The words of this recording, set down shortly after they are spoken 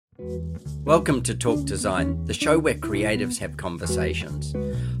Welcome to Talk Design, the show where creatives have conversations.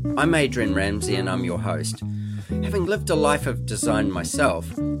 I'm Adrian Ramsey and I'm your host. Having lived a life of design myself,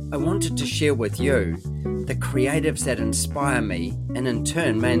 I wanted to share with you the creatives that inspire me and in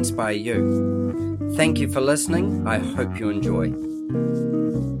turn may inspire you. Thank you for listening. I hope you enjoy.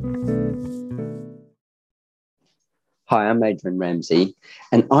 Hi, I'm Adrian Ramsey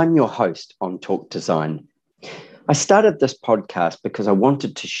and I'm your host on Talk Design. I started this podcast because I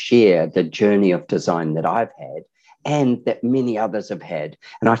wanted to share the journey of design that I've had and that many others have had.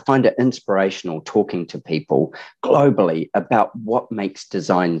 And I find it inspirational talking to people globally about what makes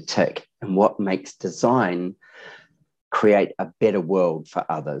design tick and what makes design create a better world for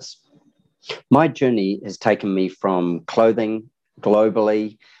others. My journey has taken me from clothing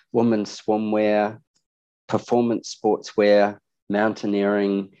globally, women's swimwear, performance sportswear,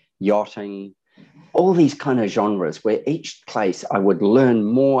 mountaineering, yachting, all these kind of genres where each place I would learn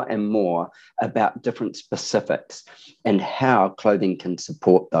more and more about different specifics and how clothing can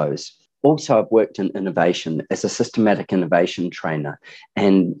support those. Also, I've worked in innovation as a systematic innovation trainer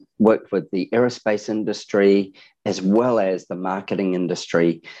and worked with the aerospace industry as well as the marketing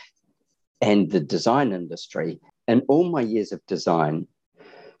industry and the design industry. And all my years of design,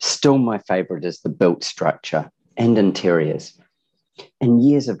 still my favorite is the built structure and interiors. And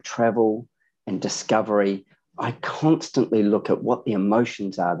years of travel and discovery, I constantly look at what the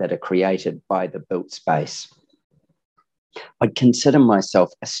emotions are that are created by the built space. I consider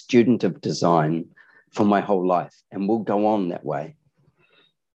myself a student of design for my whole life and will go on that way.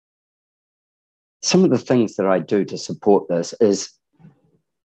 Some of the things that I do to support this is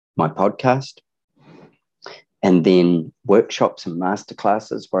my podcast, and then workshops and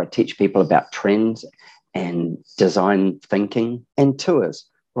masterclasses where I teach people about trends and design thinking, and tours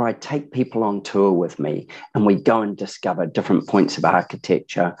where I take people on tour with me and we go and discover different points of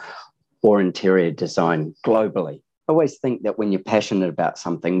architecture or interior design globally. I always think that when you're passionate about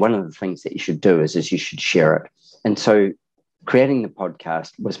something, one of the things that you should do is you should share it. And so creating the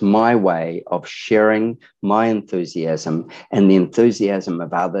podcast was my way of sharing my enthusiasm and the enthusiasm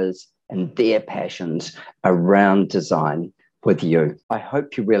of others and their passions around design with you. I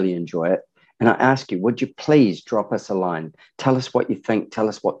hope you really enjoy it. And I ask you, would you please drop us a line? Tell us what you think. Tell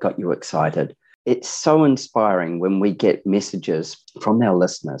us what got you excited. It's so inspiring when we get messages from our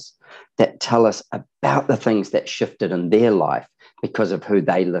listeners that tell us about the things that shifted in their life because of who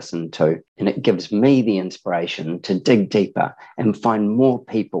they listen to. And it gives me the inspiration to dig deeper and find more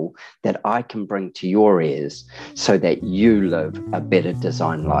people that I can bring to your ears so that you live a better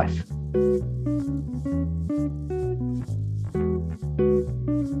design life.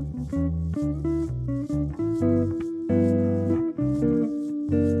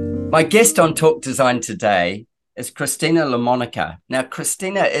 My guest on Talk Design today is Kristina LoMonaco. Now,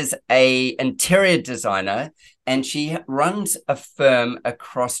 Kristina is an interior designer and she runs a firm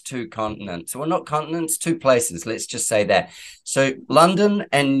across two continents. Well, not continents, two places, let's just say that. So London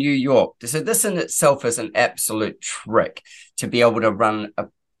and New York. So this in itself is an absolute trick to be able to run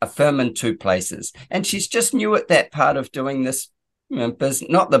a firm in two places. And she's just new at that part of doing this, not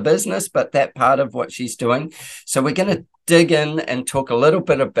the business, but that part of what she's doing. So we're going to dig in and talk a little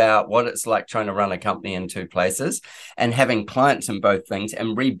bit about what it's like trying to run a company in two places and having clients in both things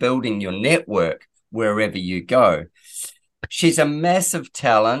and rebuilding your network wherever you go. She's a massive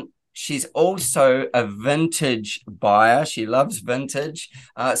talent. She's also a vintage buyer. She loves vintage.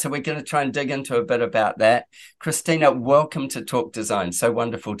 So we're going to try and dig into a bit about that. Kristina, welcome to Talk Design. So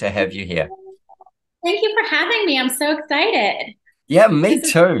wonderful to have you here. Thank you for having me. I'm so excited. Yeah, me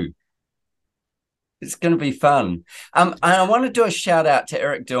too. It's going to be fun. And I want to do a shout out to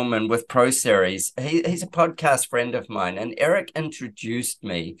Eric Dillman with Pro Series. He's a podcast friend of mine, and Eric introduced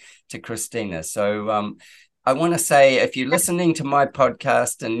me to Kristina. So I want to say, if you're listening to my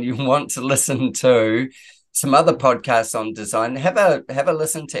podcast and you want to listen to some other podcasts on design, have a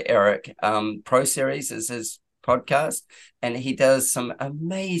listen to Eric. Pro Series is his podcast, and he does some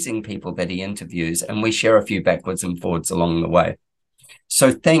amazing people that he interviews, and we share a few backwards and forwards along the way.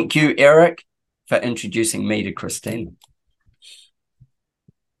 So thank you, Eric, for introducing me to Kristina.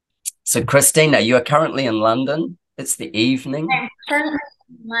 So Kristina, you are currently in London. It's the evening. I'm currently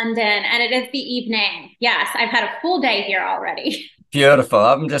in London and it is the evening. Yes, I've had a full day here already. Beautiful.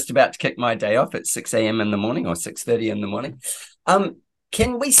 I'm just about to kick my day off at 6 a.m. in the morning or 6:30 in the morning.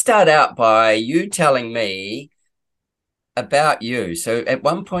 Can we start out by you telling me about you? So at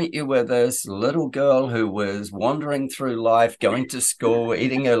one point you were this little girl who was wandering through life, going to school,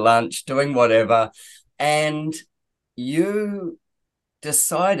 eating her lunch, doing whatever, and you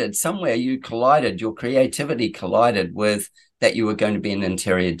decided somewhere your creativity collided with that you were going to be an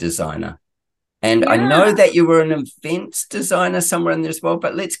interior designer. And I Yeah. know that you were an events designer somewhere in there as well,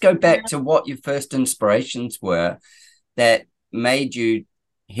 but let's go back to what your first inspirations were that made you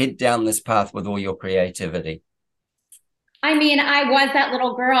head down this path with all your creativity. I mean, I was that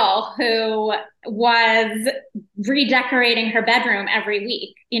little girl who was redecorating her bedroom every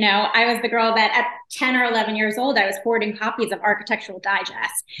week. You know, I was the girl that at 10 or 11 years old, I was hoarding copies of Architectural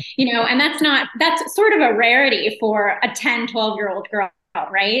Digest, you know, and that's sort of a rarity for a 10, 12-year-old girl,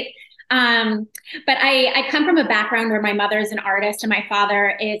 right? But I come from a background where my mother is an artist and my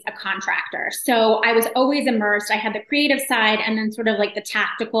father is a contractor. So I was always immersed. I had the creative side and then sort of like the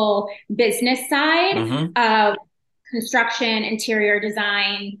tactical business side of construction, interior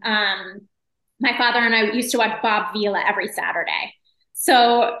design. My father and I used to watch Bob Vila every Saturday.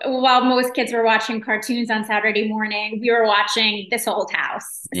 So while most kids were watching cartoons on Saturday morning, we were watching This Old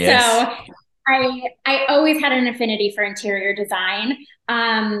House. Yes. So I always had an affinity for interior design.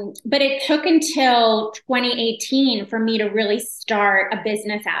 But it took until 2018 for me to really start a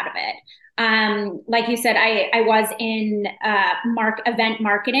business out of it. Like you said, I was in event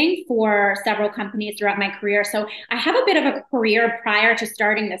marketing for several companies throughout my career. So I have a bit of a career prior to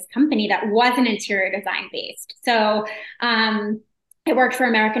starting this company that wasn't interior design based. So I worked for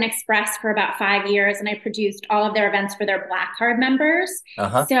American Express for about 5 years and I produced all of their events for their Black Card members.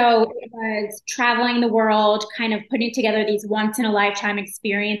 So it was traveling the world, kind of putting together these once in a lifetime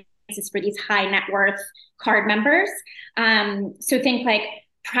experiences for these high net worth card members. So think like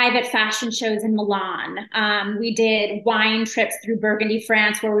private fashion shows in Milan. We did wine trips through Burgundy,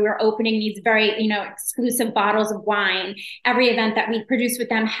 France, where we were opening these very, exclusive bottles of wine. Every event that we produced with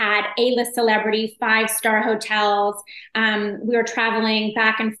them had A-list celebrity, 5-star hotels. We were traveling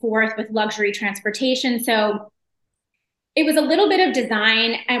back and forth with luxury transportation. So it was a little bit of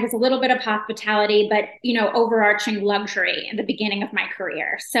design. It was a little bit of hospitality, but, overarching luxury in the beginning of my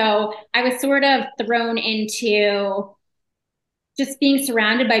career. So I was sort of thrown into just being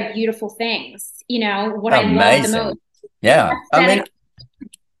surrounded by beautiful things, what I love the most. Yeah.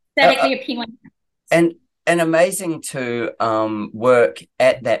 Aesthetically appealing. And amazing to work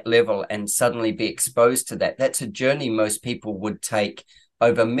at that level and suddenly be exposed to that. That's a journey most people would take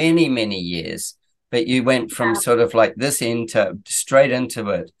over many, many years. But you went from sort of like this end to straight into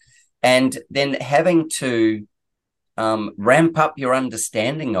it. And then having to ramp up your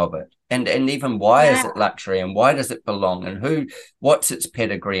understanding of it. And even why is it luxury and why does it belong and what's its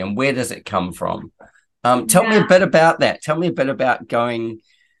pedigree and where does it come from? Tell me a bit about that. Tell me a bit about going,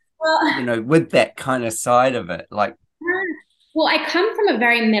 with that kind of side of it. Well, I come from a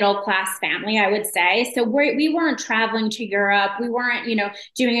very middle class family, I would say. So we weren't traveling to Europe. We weren't,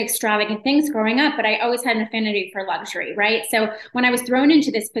 doing extravagant things growing up, but I always had an affinity for luxury, right? So when I was thrown into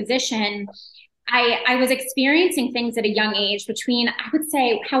this position, I was experiencing things at a young age between, I would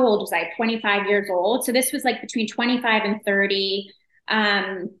say, how old was I? 25 years old. So this was like between 25 and 30.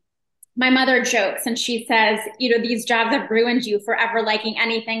 My mother jokes and she says, these jobs have ruined you forever liking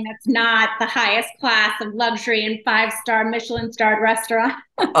anything that's not the highest class of luxury and 5-star Michelin starred restaurant.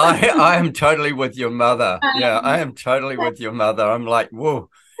 I am totally with your mother. Yeah, I am totally with your mother. I'm like, whoa,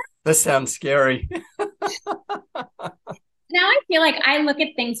 this sounds scary. Now I feel like I look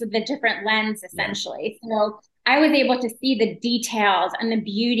at things with a different lens, essentially. Yeah. So I was able to see the details and the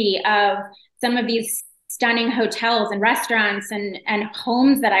beauty of some of these stunning hotels and restaurants and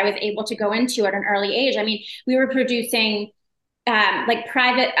homes that I was able to go into at an early age. I mean, we were producing I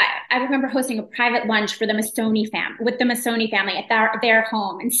remember hosting a private lunch for the Missoni family with the Missoni family at their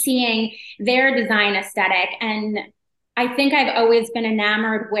home and seeing their design aesthetic. And I think I've always been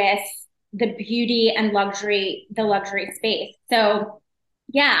enamored with the beauty and the luxury space. So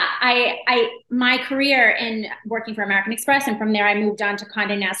yeah, my career in working for American Express, and from there I moved on to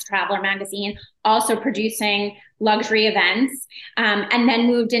Condé Nast Traveler magazine, also producing luxury events, and then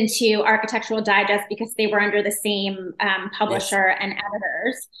moved into Architectural Digest because they were under the same publisher and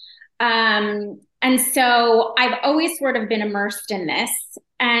editors. And so I've always sort of been immersed in this.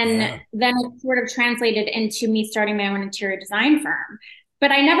 And then it sort of translated into me starting my own interior design firm.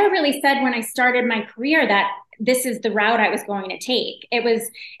 But I never really said when I started my career that this is the route I was going to take.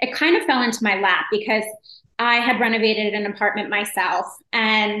 It kind of fell into my lap because I had renovated an apartment myself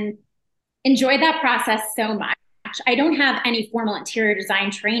and enjoyed that process so much. I don't have any formal interior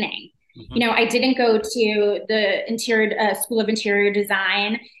design training. Mm-hmm. I didn't go to the School of Interior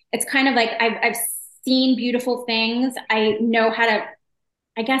Design. It's kind of like I've seen beautiful things. I know how to,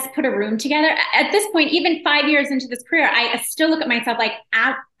 I guess, put a room together. At this point, even 5 years into this career, I still look at myself like,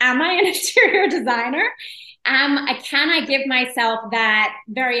 am I an interior designer? Can I give myself that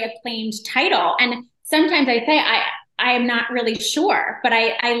very acclaimed title? And sometimes I say, I am not really sure, but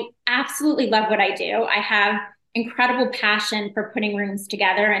I absolutely love what I do. I have incredible passion for putting rooms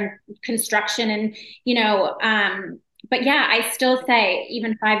together and construction and, but yeah, I still say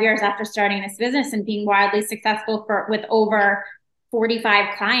even 5 years after starting this business and being wildly successful with over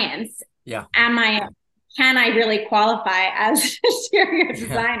 45 clients, yeah, can I really qualify as a interior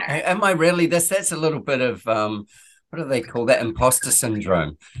designer? Am I really? That's a little bit of what do they call that? Imposter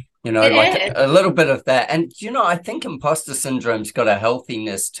syndrome. Like a little bit of that. And I think imposter syndrome's got a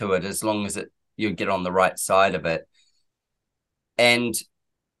healthiness to it as long as you get on the right side of it. And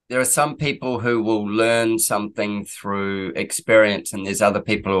there are some people who will learn something through experience, and there's other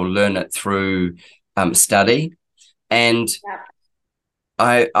people who will learn it through study. And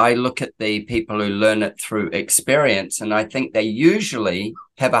I look at the people who learn it through experience, and I think they usually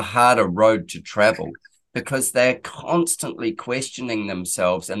have a harder road to travel because they're constantly questioning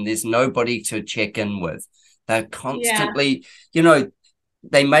themselves and there's nobody to check in with. They're constantly,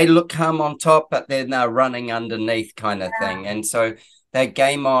 they may look calm on top, but they're now running underneath kind of thing. And so they're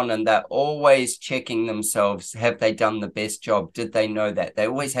game on and they're always checking themselves. Have they done the best job? Did they know that? They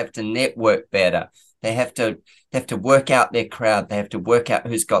always have to network better. They have to work out their crowd. They have to work out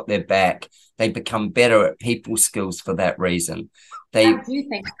who's got their back. They become better at people skills for that reason. I do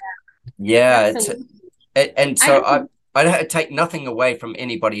think that. Yeah. And so I take nothing away from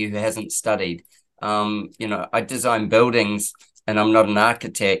anybody who hasn't studied. I design buildings and I'm not an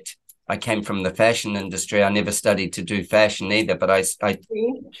architect. I came from the fashion industry. I never studied to do fashion either, but I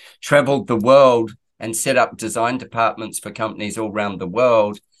traveled the world and set up design departments for companies all around the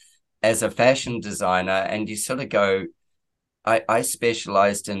world as a fashion designer. And you sort of go, I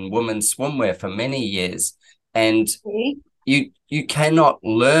specialized in women's swimwear for many years. And you cannot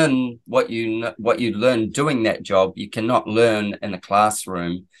learn what you learn doing that job. You cannot learn in a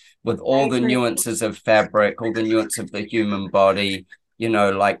classroom with all the nuances of fabric, all the nuances of the human body.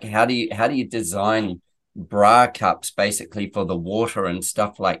 Like how do you design bra cups basically for the water and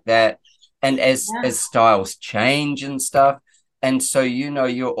stuff like that? And as styles change and stuff, and so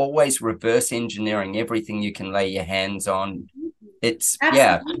you're always reverse engineering everything you can lay your hands on. It's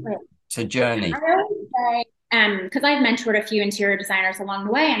it's a journey. I always say, because I've mentored a few interior designers along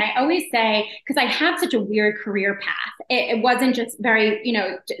the way, and I always say, because I have such a weird career path, it wasn't just very,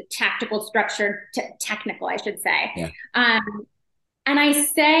 tactical, structured, technical, I should say. Yeah. And I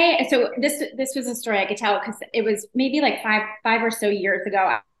say, so this was a story I could tell because it was maybe like five or so years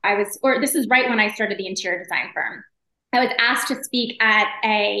ago. This is right when I started the interior design firm. I was asked to speak at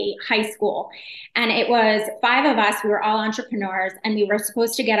a high school, and it was 5 of us. We were all entrepreneurs, and we were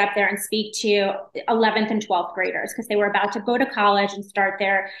supposed to get up there and speak to 11th and 12th graders because they were about to go to college and start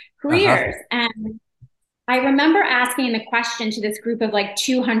their careers. And I remember asking the question to this group of like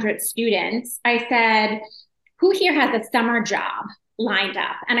 200 students. I said, who here has a summer job lined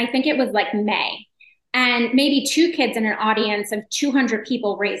up? And I think it was like May. And maybe 2 kids in an audience of 200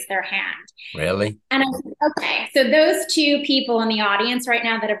 people raised their hand. Really? And I said, okay, so those 2 people in the audience right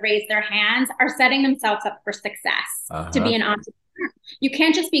now that have raised their hands are setting themselves up for success to be an entrepreneur. You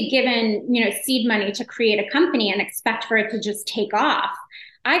can't just be given, seed money to create a company and expect for it to just take off.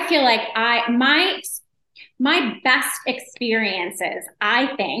 I feel like my best experiences,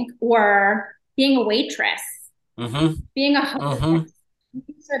 I think, were being a waitress, being a host,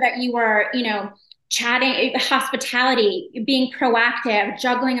 so that you were, chatting, hospitality, being proactive,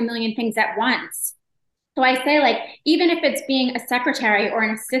 juggling a million things at once. So I say, like, even if it's being a secretary or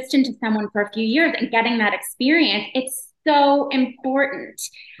an assistant to someone for a few years and getting that experience, it's so important.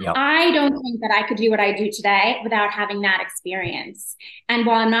 Yep. I don't think that I could do what I do today without having that experience. And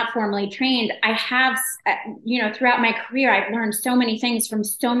while I'm not formally trained, I have, throughout my career, I've learned so many things from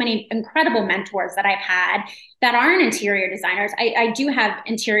so many incredible mentors that I've had that aren't interior designers. I do have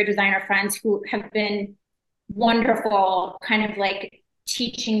interior designer friends who have been wonderful, kind of like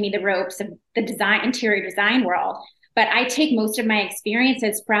teaching me the ropes of the interior design world. But I take most of my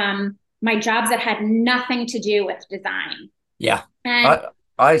experiences from my jobs that had nothing to do with design. Yeah. And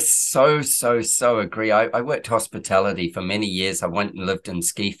I so agree. I worked hospitality for many years. I went and lived in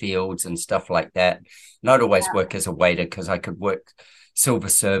ski fields and stuff like that. And I'd always work as a waiter because I could work silver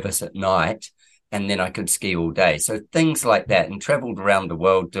service at night and then I could ski all day. So things like that, and traveled around the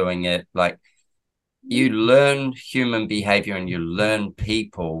world doing it. Like, you learn human behavior and you learn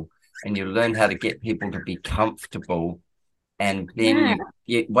people and you learn how to get people to be comfortable. And then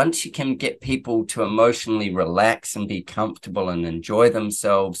once you can get people to emotionally relax and be comfortable and enjoy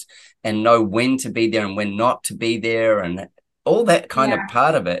themselves and know when to be there and when not to be there, and all that kind of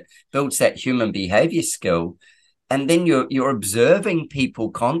part of it builds that human behavior skill. and then you're observing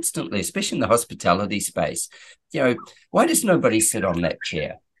people constantly, especially in the hospitality space. Why does nobody sit on that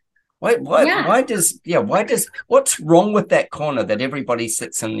chair? Why does what's wrong with that corner that everybody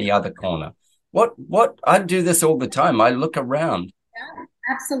sits in the other corner? What I do this all the time. I look around. Yeah,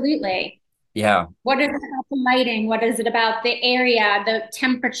 absolutely. Yeah. What is it about the lighting? What is it about the area, the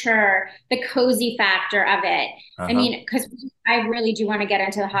temperature, the cozy factor of it? I mean, because I really do want to get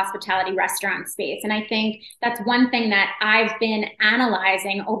into the hospitality restaurant space. And I think that's one thing that I've been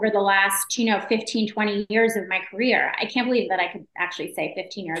analyzing over the last, 15, 20 years of my career. I can't believe that I could actually say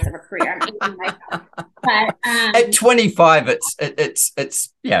 15 years of a career. I'm aging myself. But at 25,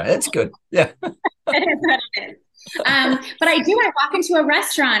 it's good. Yeah. It is what it is. But I walk into a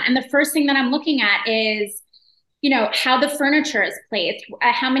restaurant and the first thing that I'm looking at is, how the furniture is placed,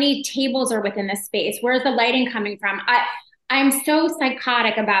 how many tables are within the space, where's the lighting coming from? I'm so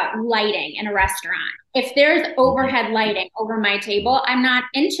psychotic about lighting in a restaurant. If there's overhead lighting over my table, I'm not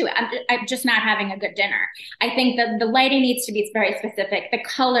into it. I'm just not having a good dinner. I think that the lighting needs to be very specific. The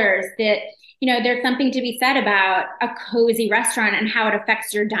colors, there's something to be said about a cozy restaurant and how it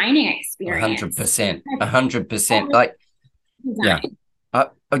affects your dining experience. 100%. Like, yeah.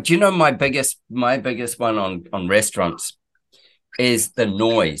 Do you know my biggest one on restaurants is the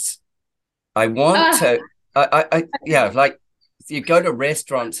noise. I want to, like you go to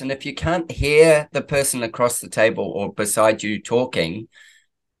restaurants and if you can't hear the person across the table or beside you talking,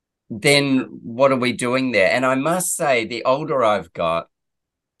 then what are we doing there? And I must say, the older I've got,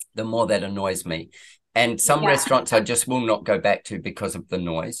 the more that annoys me. And some restaurants I just will not go back to because of the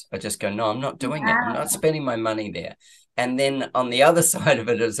noise. I just go, no, I'm not doing it. I'm not spending my money there. And then on the other side of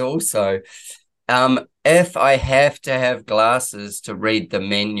it is also, if I have to have glasses to read the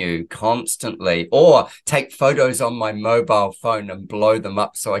menu constantly or take photos on my mobile phone and blow them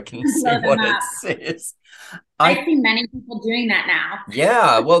up so I can see what it says. I see many people doing that now.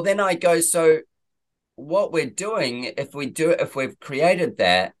 Yeah. Well, then I go, so what we're doing, if we've created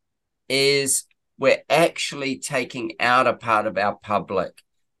that, is we're actually taking out a part of our public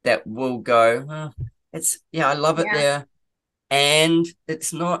that will go, I love it there. And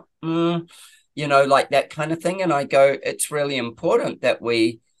it's not, like that kind of thing. And I go, it's really important that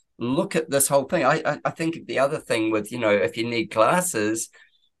we look at this whole thing. I think the other thing with, if you need glasses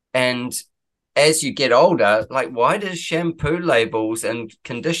and as you get older, like why does shampoo labels and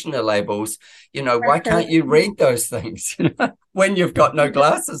conditioner labels, why can't you read those things when you've got no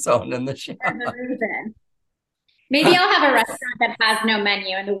glasses on in the shower? Maybe I'll have a restaurant that has no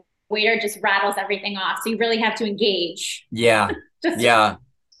menu and the waiter just rattles everything off. So you really have to engage. Yeah. Yeah.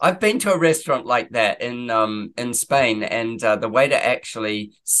 I've been to a restaurant like that in Spain, and the waiter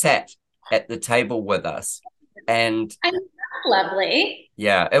actually sat at the table with us. And lovely.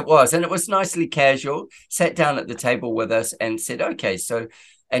 Yeah, it was. And it was nicely casual, sat down at the table with us and said, okay, so,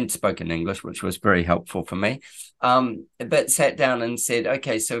 and spoke in English, which was very helpful for me. But sat down and said,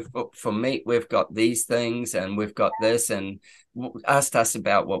 okay, so for meat, we've got these things and we've got this, and asked us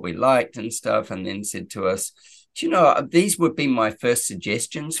about what we liked and stuff. And then said to us, these would be my first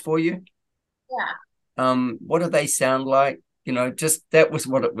suggestions for you. Yeah. What do they sound like? Just that was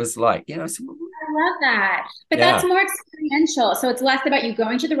what it was like, So, I love that. But that's more experiential. So it's less about you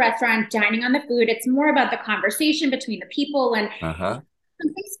going to the restaurant, dining on the food. It's more about the conversation between the people and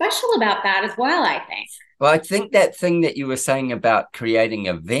something special about that as well, I think. Well, I think that thing that you were saying about creating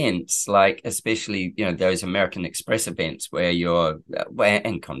events, like especially, those American Express events where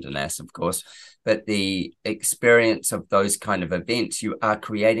and Condé Nast, of course, but the experience of those kind of events, you are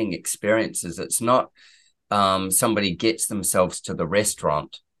creating experiences. It's not somebody gets themselves to the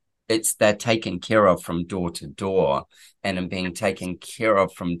restaurant. They're taken care of from door to door, and in being taken care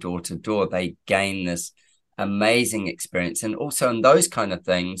of from door to door, they gain this amazing experience. And also in those kind of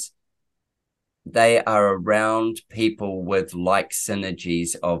things, they are around people with like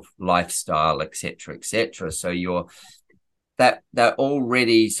synergies of lifestyle, etc., etc. So they're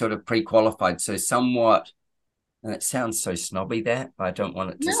already sort of pre-qualified. So somewhat, and it sounds so snobby that, but I don't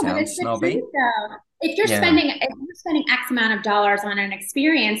want it to sound snobby. If you're spending X amount of dollars on an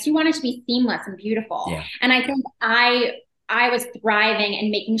experience, you want it to be seamless and beautiful. Yeah. And I think I was thriving in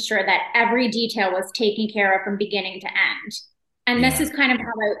making sure that every detail was taken care of from beginning to end. And this is kind of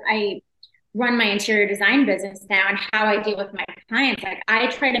how I run my interior design business now and how I deal with my clients. Like I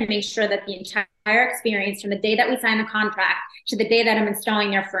try to make sure that the entire experience from the day that we sign the contract to the day that I'm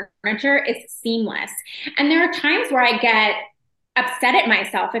installing their furniture is seamless. And there are times where I get upset at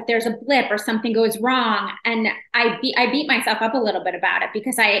myself if there's a blip or something goes wrong, and I beat myself up a little bit about it,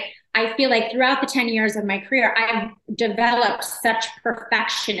 because I feel like throughout the 10 years of my career I've developed such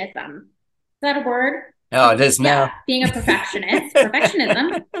perfectionism. Is that a word? Oh, it is now. Yeah, being a perfectionist,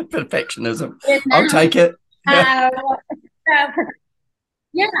 perfectionism. Perfectionism. It is I'll now. take it. So,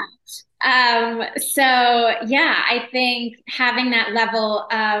 yeah. So yeah, I think having that level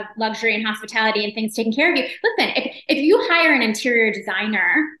of luxury and hospitality and things taken care of you. Listen, if you hire an interior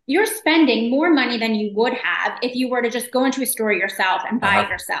designer, you're spending more money than you would have if you were to just go into a store yourself and buy it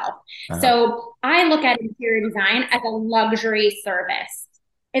yourself. So I look at interior design as a luxury service.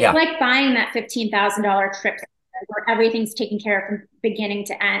 It's like buying that $15,000 trip where everything's taken care of from beginning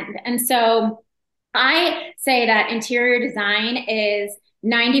to end. And so I say that interior design is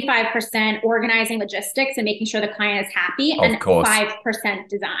 95% organizing logistics and making sure the client is happy, and 5%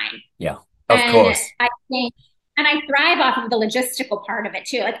 design. Yeah, of course. I think, and I thrive off of the logistical part of it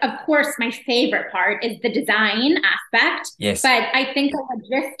too. Like, of course, my favorite part is the design aspect. Yes. But I think the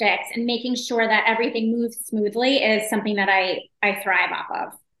logistics and making sure that everything moves smoothly is something that I thrive off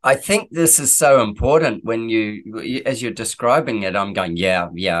of. I think this is so important when as you're describing it, I'm going, yeah.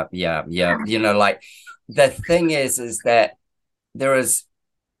 You know, like the thing is that there is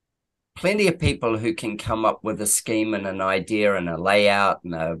plenty of people who can come up with a scheme and an idea and a layout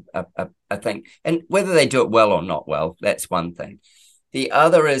and a thing. And whether they do it well or not well, that's one thing. The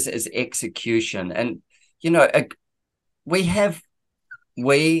other is execution. And, you know, and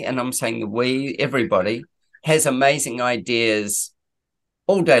I'm saying everybody has amazing ideas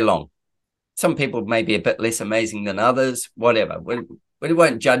all day long. Some people may be a bit less amazing than others, whatever. We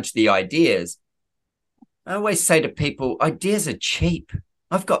won't judge the ideas. I always say to people, ideas are cheap.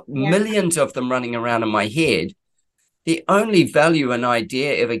 I've got millions of them running around in my head. The only value an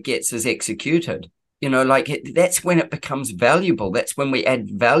idea ever gets is executed. You know, like that's when it becomes valuable. That's when we add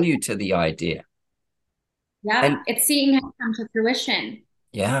value to the idea. Yeah, and it's seeing it come to fruition.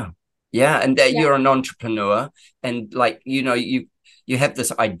 Yeah. And you're an entrepreneur, and like, you know, you have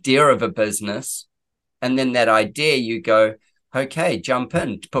this idea of a business, and then that idea you go, okay, jump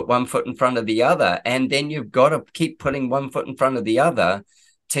in, put one foot in front of the other. And then you've got to keep putting one foot in front of the other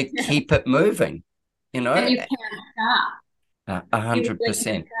to keep it moving, you know? And you can't stop.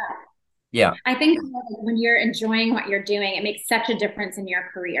 100%. Yeah. I think when you're enjoying what you're doing, it makes such a difference in your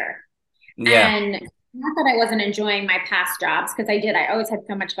career. Yeah. And not that I wasn't enjoying my past jobs, because I did. I always had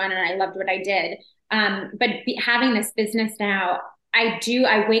so much fun and I loved what I did. But having this business now, I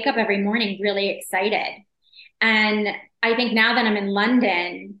wake up every morning really excited. And I think now that I'm in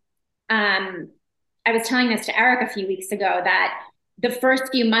London, I was telling this to Eric a few weeks ago that the first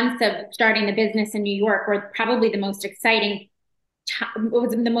few months of starting the business in New York were probably the most exciting time.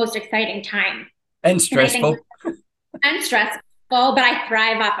 And stressful. And stressful, but I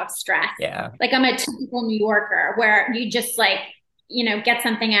thrive off of stress. Yeah. Like I'm a typical New Yorker where you just like, you know, get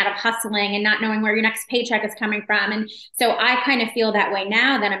something out of hustling and not knowing where your next paycheck is coming from. And so I kind of feel that way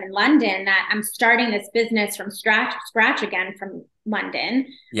now that I'm in London, that I'm starting this business from scratch again from London.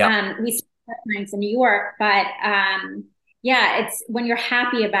 Yeah. We started clients in New York, but it's when you're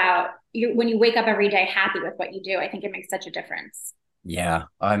happy when you wake up every day happy with what you do, I think it makes such a difference. Yeah,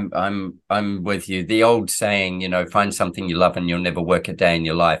 I'm with you. The old saying, you know, find something you love and you'll never work a day in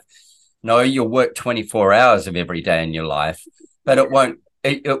your life. No, you'll work 24 hours of every day in your life, but it won't.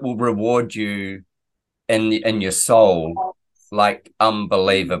 It will reward you in your soul like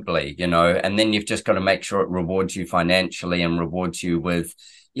unbelievably, you know. And then you've just got to make sure it rewards you financially and rewards you with,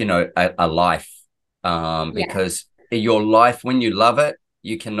 you know, a life. Because your life, when you love it,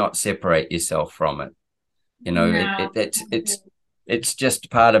 you cannot separate yourself from it. You know, it's just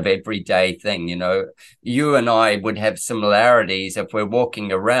part of everyday thing. You know, you and I would have similarities if we're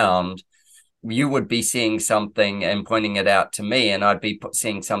walking around. You would be seeing something and pointing it out to me, and I'd be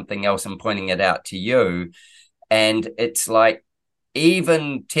seeing something else and pointing it out to you. And it's like,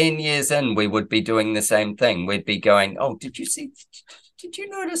 even 10 years in, we would be doing the same thing. We'd be going, oh, did you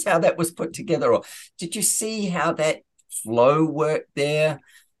notice how that was put together? Or did you see how that flow worked there?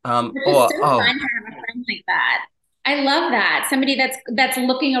 Fun to have a friend like that. I love that. Somebody that's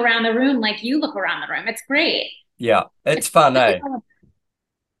looking around the room like you look around the room. It's great. Yeah, it's fun, eh? On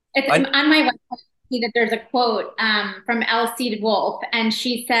my website, see that there's a quote from Elsie Wolf, and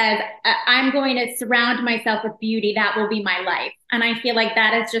she says, I'm going to surround myself with beauty. That will be my life. And I feel like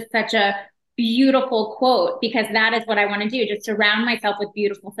that is just such a beautiful quote, because that is what I want to do, just surround myself with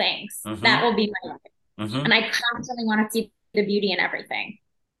beautiful things. Mm-hmm. That will be my life. Mm-hmm. And I constantly want to see the beauty in everything.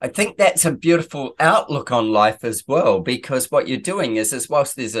 I think that's a beautiful outlook on life as well, because what you're doing is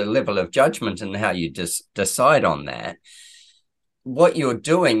whilst there's a level of judgment in how you just decide on that, what you're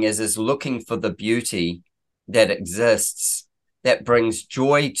doing is looking for the beauty that exists that brings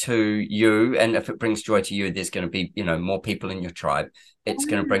joy to you. And if it brings joy to you, there's going to be, you know, more people in your tribe. It's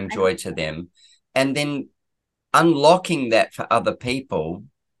going to bring joy to them. And then unlocking that for other people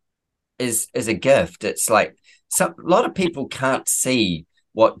is a gift. It's like a lot of people can't see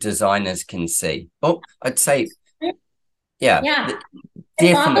what designers can see. Oh, I'd say, yeah,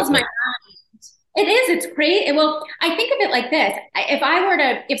 it boggles my definitely. mind. It is. It's great. Well, I think of it like this.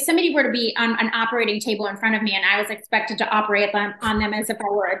 If somebody were to be on an operating table in front of me and I was expected to operate on them as if I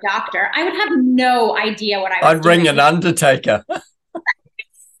were a doctor, I would have no idea what I was I'd doing. ring an undertaker.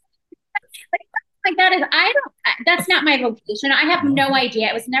 Like that is, that's not my vocation. I have no idea.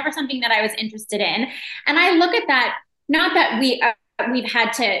 It was never something that I was interested in. And I look at that, not that we've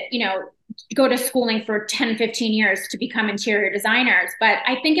had to, go to schooling for 10, 15 years to become interior designers, but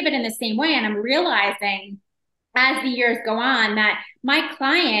I think of it in the same way. And I'm realizing as the years go on that my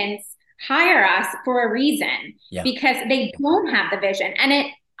clients hire us for a reason because they don't have the vision.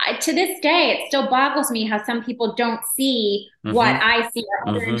 And to this day, it still boggles me how some people don't see what I see or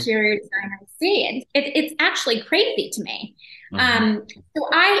other interior designers see. It's actually crazy to me. So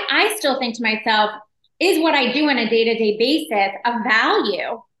I still think to myself, is what I do on a day-to-day basis of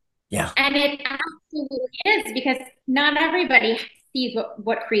value? Yeah. And it absolutely is, because not everybody sees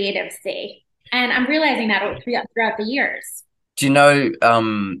what creatives see. And I'm realizing that throughout the years. Do you know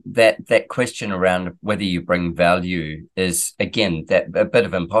that question around whether you bring value is, again, that a bit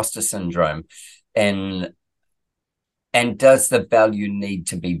of imposter syndrome, and does the value need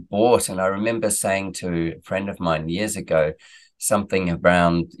to be bought? And I remember saying to a friend of mine years ago something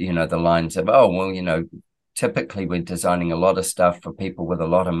around, the lines of, oh, well, typically we're designing a lot of stuff for people with a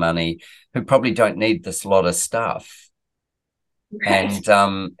lot of money who probably don't need this lot of stuff. Right.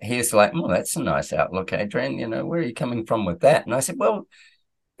 And he's like, oh, that's a nice outlook, Adrian. Where are you coming from with that? And I said, well,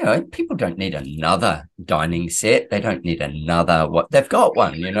 people don't need another dining set. They don't need another they've got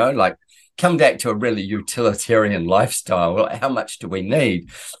one, like come back to a really utilitarian lifestyle. How much do we need?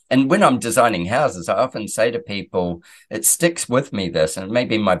 And when I'm designing houses, I often say to people, it sticks with me this, and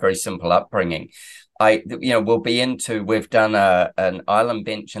maybe my very simple upbringing. We've done an island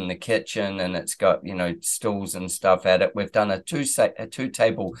bench in the kitchen, and it's got, stools and stuff at it. We've done a two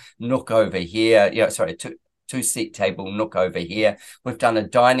table nook over here. Two seat table nook over here. We've done a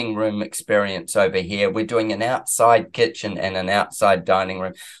dining room experience over here. We're doing an outside kitchen and an outside dining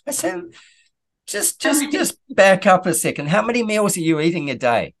room. I said, just back up a second. How many meals are you eating a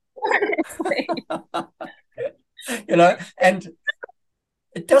day? And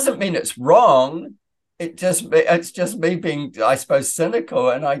it doesn't mean it's wrong. It's just me being, I suppose, cynical.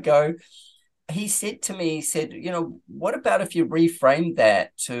 And I go, he said to me, what about if you reframe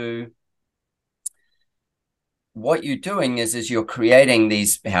that to what you're doing is you're creating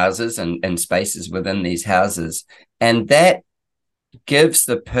these houses and spaces within these houses, and that gives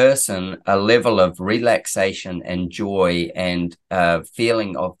the person a level of relaxation and joy and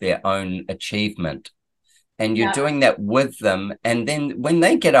feeling of their own achievement. And you're doing that with them. And then when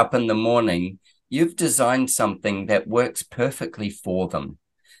they get up in the morning, you've designed something that works perfectly for them.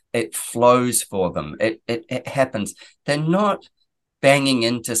 It flows for them. It happens. They're not banging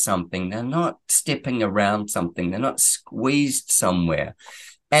into something. They're not stepping around something. They're not squeezed somewhere.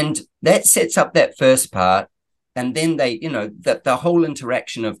 And that sets up that first part. And then they, that the whole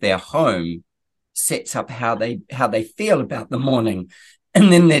interaction of their home sets up how they feel about the morning.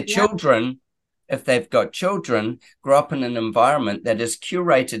 And then their children, if they've got children, grow up in an environment that is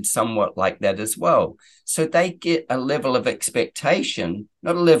curated somewhat like that as well. So they get a level of expectation,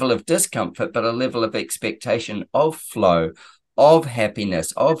 not a level of discomfort, but a level of expectation of flow, of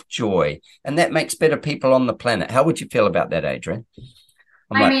happiness, of joy. And that makes better people on the planet. How would you feel about that, Adrian?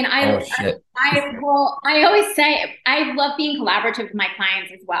 I always say I love being collaborative with my clients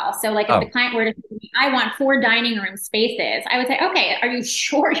as well. So like if the client were to say, I want 4 dining room spaces, I would say, okay, are you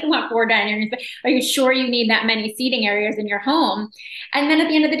sure you want 4 dining rooms? Are you sure you need that many seating areas in your home? And then at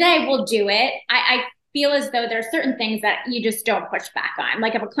the end of the day, we'll do it. I feel as though there are certain things that you just don't push back on.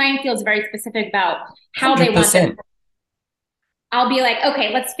 Like if a client feels very specific about how 100%. They want it, I'll be like,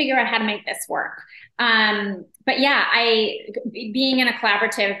 okay, let's figure out how to make this work. But yeah, being in a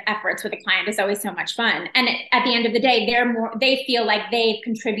collaborative efforts with a client is always so much fun. And at the end of the day, they feel like they've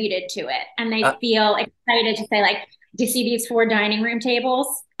contributed to it, and they feel excited to say, like, do you see these 4 dining room tables?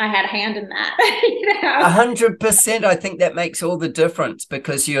 I had a hand in that. 100%. I think that makes all the difference,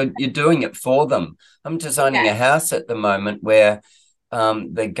 because you're doing it for them. I'm designing a house at the moment where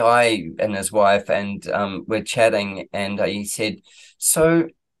the guy and his wife, and we're chatting, and he said, so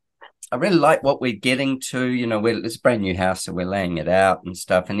I really like what we're getting to, it's a brand new house, so we're laying it out and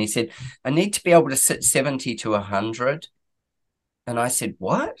stuff. And he said, I need to be able to sit 70 to 100. And I said,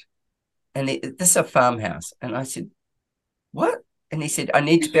 what? And this is a farmhouse. And I said, what? And he said, we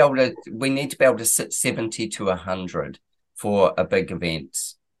need to be able to sit 70 to 100 for a big event.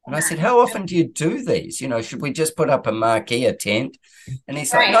 And I said, how often do you do these? You know, should we just put up a marquee, a tent? And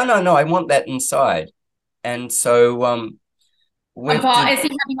he's like, no, I want that inside. And so is he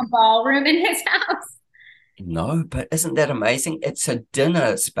having a ballroom in his house? No, but isn't that amazing? It's a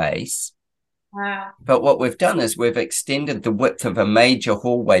dinner space. Wow. But what we've done is we've extended the width of a major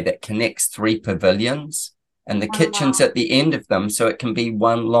hallway that connects 3 pavilions, and the kitchen's at the end of them, so it can be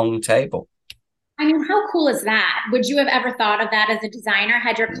one long table. I mean, how cool is that? Would you have ever thought of that as a designer?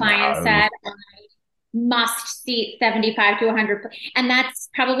 Had your client said, must seat 75 to 100? And that's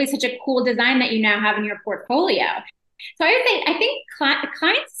probably such a cool design that you now have in your portfolio. So I think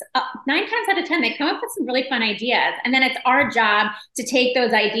clients, 9 times out of 10, they come up with some really fun ideas. And then it's our job to take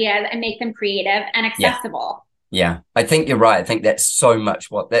those ideas and make them creative and accessible. Yeah, I think you're right. I think that's so much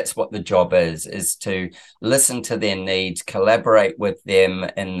that's what the job is to listen to their needs, collaborate with them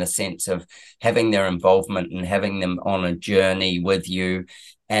in the sense of having their involvement and having them on a journey with you.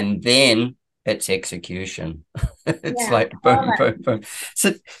 And then it's execution. It's like boom, boom, boom.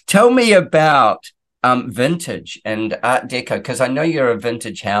 So tell me about vintage and Art Deco, because I know you're a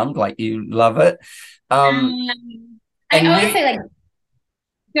vintage hound, like you love it. I always say, like,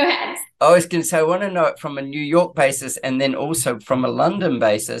 go ahead. I was going to say, I want to know it from a New York basis and then also from a London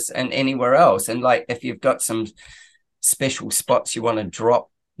basis and anywhere else. And like, if you've got some special spots you want to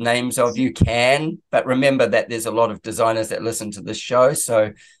drop names of, you can. But remember that there's a lot of designers that listen to this show,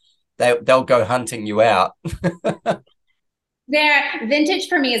 so they'll go hunting you out. Vintage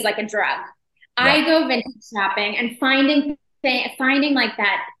for me is like a drug. Yeah. I go vintage shopping and finding like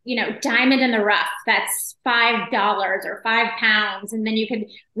that, you know, diamond in the rough that's $5 or £5, and then you could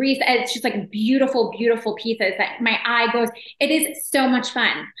it's just like beautiful, beautiful pieces that my eye goes. It is so much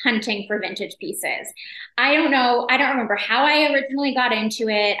fun hunting for vintage pieces. I don't remember how I originally got into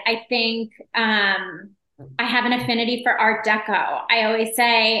it. I think I have an affinity for Art Deco. I always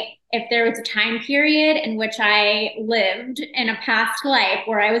say, if there was a time period in which I lived in a past life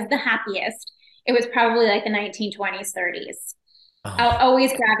where I was the happiest, it was probably like the 1920s, 30s. Oh. I'll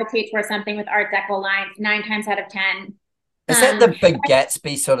always gravitate towards something with Art Deco lines 9 times out of 10. Is that the Big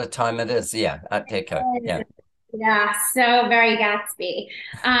Gatsby sort of time it is? Yeah, Art Deco. Yeah, so very Gatsby.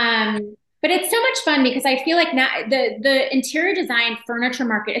 But it's so much fun because I feel like now the interior design furniture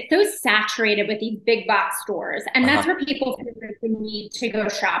market is so saturated with these big box stores. And that's where people feel the need to go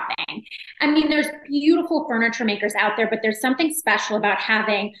shopping. I mean, there's beautiful furniture makers out there, but there's something special about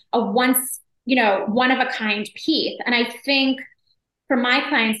having a one of a kind piece. And I think for my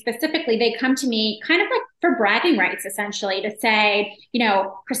clients specifically, they come to me kind of like for bragging rights, essentially, to say, you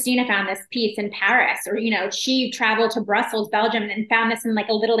know, Kristina found this piece in Paris, or, you know, she traveled to Brussels, Belgium, and found this in like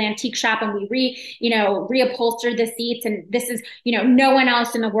a little antique shop, and we reupholstered the seats. And this is, you know, no one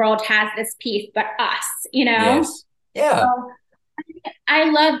else in the world has this piece but us, you know? Yes. Yeah. So I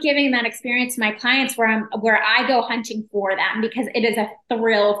love giving that experience to my clients where I go hunting for them, because it is a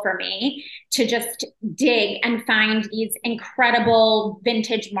thrill for me to just dig and find these incredible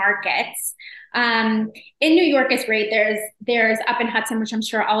vintage markets. In New York is great. There's up in Hudson, which I'm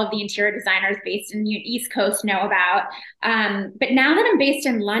sure all of the interior designers based in the East Coast know about. But now that I'm based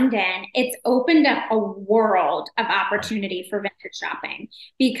in London, it's opened up a world of opportunity for vintage shopping,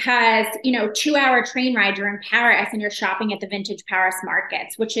 because, you know, 2-hour train ride, you're in Paris and you're shopping at the vintage Paris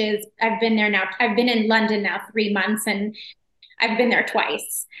markets, which is, I've been in London now 3 months, and I've been there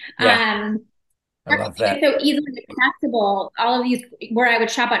twice. Yeah. I love that. It's so easily accessible. All of these, where I would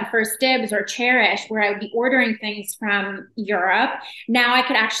shop on First Dibs or Cherish, where I would be ordering things from Europe, now I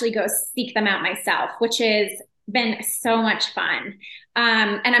could actually go seek them out myself, which has been so much fun.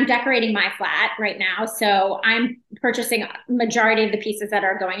 And I'm decorating my flat right now, so I'm purchasing majority of the pieces that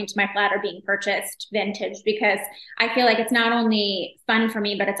are going into my flat are being purchased vintage, because I feel like it's not only fun for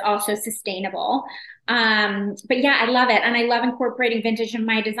me, but it's also sustainable. But yeah, I love it. And I love incorporating vintage in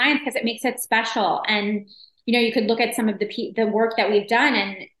my designs because it makes it special. And, you know, you could look at some of the work that we've done,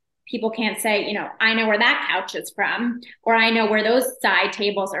 and people can't say, you know, I know where that couch is from, or I know where those side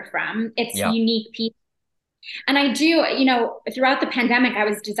tables are from. It's unique pieces. And I do, you know, throughout the pandemic, I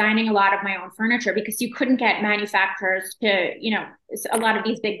was designing a lot of my own furniture, because you couldn't get manufacturers to, you know, a lot of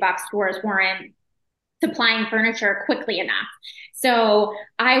these big box stores weren't supplying furniture quickly enough. So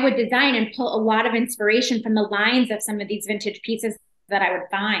I would design and pull a lot of inspiration from the lines of some of these vintage pieces that I would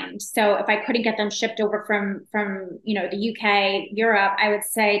find. So if I couldn't get them shipped over from you know, the UK, Europe, I would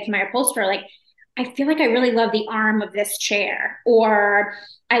say to my upholsterer, like, I feel like I really love the arm of this chair, or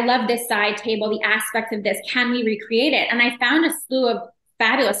I love this side table, the aspects of this. Can we recreate it? And I found a slew of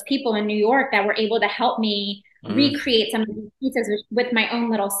fabulous people in New York that were able to help me recreate some of these pieces with my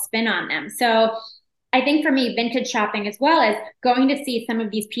own little spin on them. So I think for me, vintage shopping as well is going to see some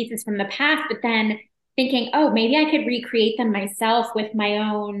of these pieces from the past, but then thinking, oh, maybe I could recreate them myself with my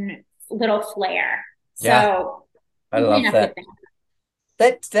own little flair. Yeah, So I love that.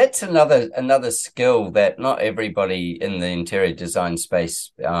 That's another skill that not everybody in the interior design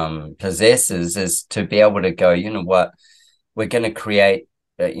space possesses, is to be able to go, you know what, we're going to create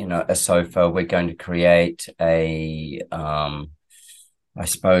a sofa, we're going to create a I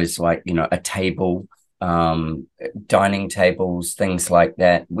suppose, like, a table, dining tables, things like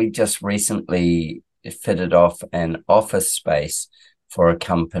that. We just recently fitted off an office space for a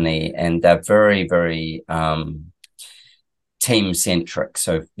company, and they're very, very team centric.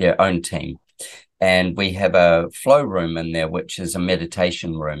 So their own team. And we have a flow room in there, which is a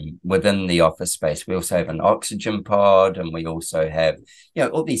meditation room within the office space. We also have an oxygen pod, and we also have,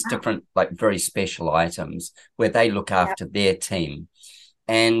 all these different, like, very special items where they look after their team.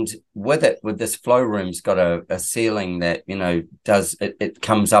 And with this flow room's got a ceiling that, it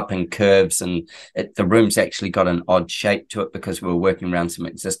comes up in curves, and the room's actually got an odd shape to it because we were working around some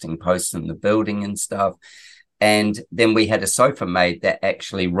existing posts in the building and stuff. And then we had a sofa made that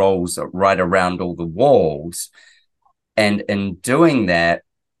actually rolls right around all the walls. And in doing that,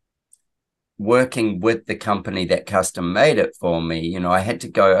 working with the company that custom made it for me, I had to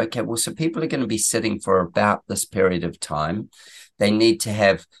go, okay, well, so people are going to be sitting for about this period of time. They need to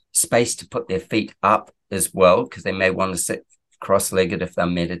have space to put their feet up as well, because they may want to sit cross-legged if they're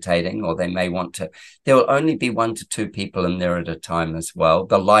meditating, or they may want to, there will only be 1 to 2 people in there at a time as well.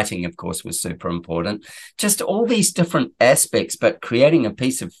 The lighting, of course, was super important. Just all these different aspects, but creating a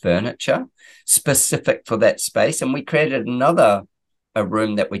piece of furniture specific for that space. And we created a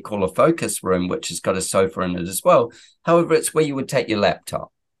room that we call a focus room, which has got a sofa in it as well. However, it's where you would take your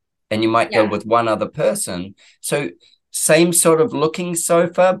laptop, and you might go with one other person. So same sort of looking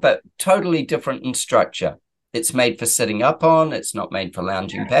sofa, but totally different in structure. It's made for sitting up on. It's not made for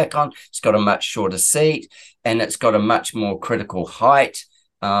lounging back on. It's got a much shorter seat, and it's got a much more critical height.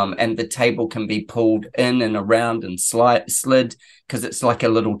 And the table can be pulled in and around and slid, because it's like a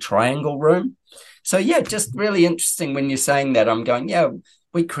little triangle room. So yeah, just really interesting when you're saying that. I'm going, yeah,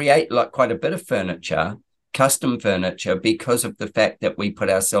 we create like quite a bit of furniture, custom furniture, because of the fact that we put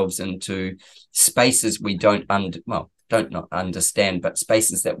ourselves into spaces we don't not understand, but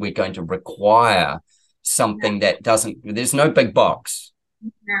spaces that we're going to require something that there's no big box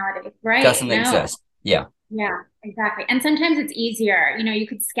nowadays, right? Doesn't exist. Yeah, exactly. And sometimes it's easier, you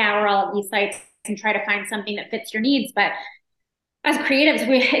could scour all of these sites and try to find something that fits your needs, but as creatives,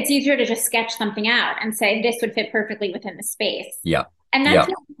 it's easier to just sketch something out and say this would fit perfectly within the space. And that's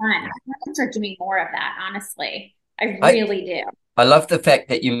really fun. I want to start doing more of that, honestly. I really do. I love the fact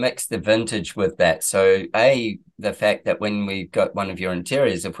that you mix the vintage with that. So the fact that when we've got one of your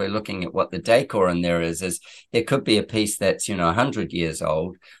interiors, if we're looking at what the decor in there is there could be a piece that's 100 years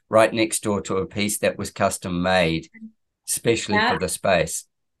old right next door to a piece that was custom made especially for the space.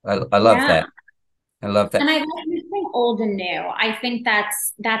 I love that. I love that. And I like mixing old and new. I think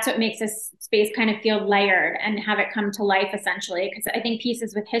that's what makes a space kind of feel layered and have it come to life, essentially, because I think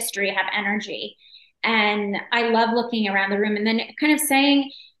pieces with history have energy. And I love looking around the room and then kind of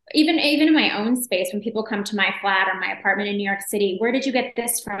saying, even in my own space, when people come to my flat or my apartment in New York City, where did you get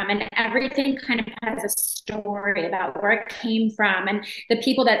this from? And everything kind of has a story about where it came from. And the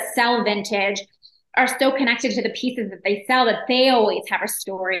people that sell vintage are so connected to the pieces that they sell that they always have a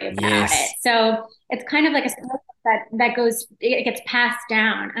story about it. So it's kind of like a story that goes, it gets passed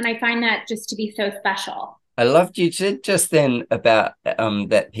down. And I find that just to be so special. I loved you said just then about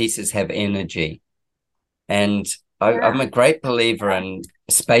that pieces have energy. And I'm a great believer in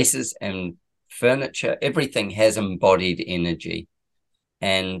spaces and furniture. Everything has embodied energy.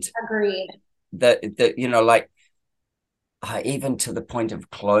 And agreed. Like even to the point of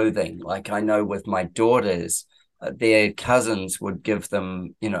clothing, like I know with my daughters, their cousins would give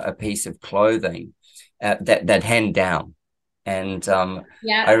them, a piece of clothing that hand down. And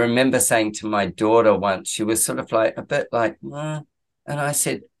I remember saying to my daughter once, she was sort of like a bit like, and I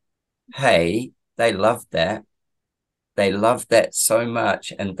said, hey, they loved that. They loved that so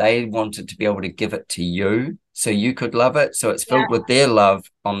much, and they wanted to be able to give it to you so you could love it. So it's filled with their love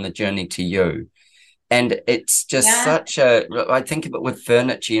on the journey to you. And it's just I think of it with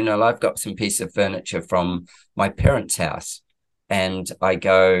furniture, I've got some piece of furniture from my parents' house, and I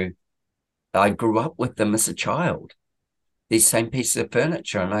grew up with them as a child, these same pieces of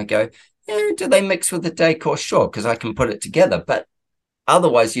furniture. And I go, do they mix with the decor? Sure, because I can put it together. But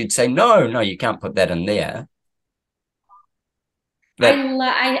otherwise you'd say, no, you can't put that in there. But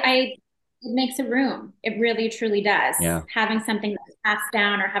it makes a room. It really, truly does. Yeah. Having something that's passed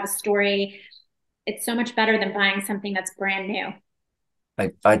down or have a story, it's so much better than buying something that's brand new.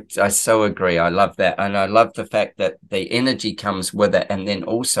 I so agree. I love that. And I love the fact that the energy comes with it. And then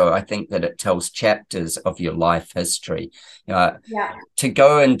also I think that it tells chapters of your life history. Yeah. To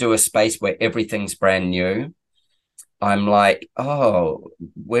go and do a space where everything's brand new, I'm like, oh,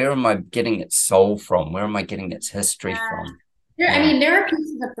 where am I getting its soul from? Where am I getting its history from? I mean, there are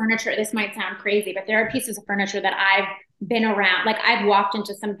pieces of furniture. This might sound crazy, but there are pieces of furniture that I've been around. Like I've walked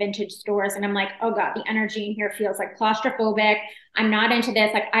into some vintage stores and I'm like, oh God, the energy in here feels like claustrophobic. I'm not into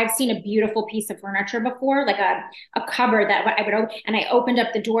this. Like I've seen a beautiful piece of furniture before, like a cupboard that I would open, and I opened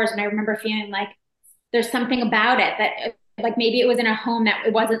up the doors and I remember feeling like there's something about it that like maybe it was in a home that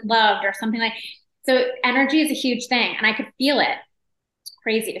it wasn't loved or something like. So energy is a huge thing and I could feel it. It's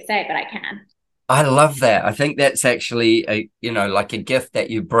crazy to say, but I can. I love that. I think that's actually like a gift that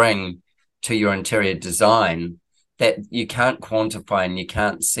you bring to your interior design that you can't quantify and you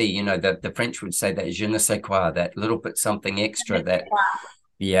can't see. The French would say that je ne sais quoi, that little bit something extra that,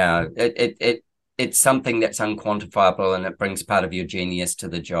 yeah, it's something that's unquantifiable and it brings part of your genius to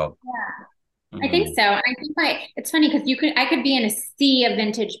the job. Yeah. I think so. And I think it's funny because I could be in a sea of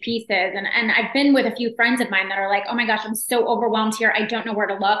vintage pieces. And I've been with a few friends of mine that are like, oh my gosh, I'm so overwhelmed here. I don't know where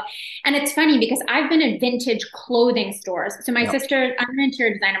to look. And it's funny because I've been in vintage clothing stores. So my sister, I'm an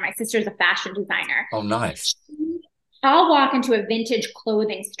interior designer. My sister's a fashion designer. Oh, nice. I'll walk into a vintage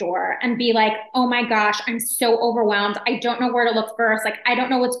clothing store and be like, oh my gosh, I'm so overwhelmed. I don't know where to look first. Like, I don't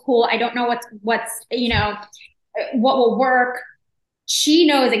know what's cool. I don't know what's what will work. She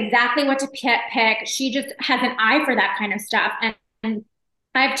knows exactly what to pick. She just has an eye for that kind of stuff. And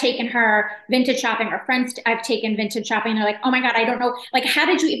I've taken her vintage shopping, or friends I've taken vintage shopping. And they're like, oh my God, I don't know. Like, how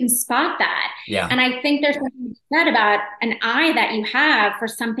did you even spot that? Yeah. And I think there's something said about an eye that you have for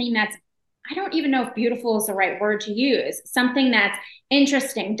something that's, I don't even know if beautiful is the right word to use, something that's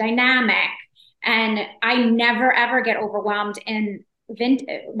interesting, dynamic. And I never, ever get overwhelmed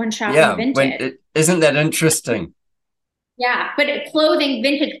when shopping vintage. Isn't that interesting? Yeah, but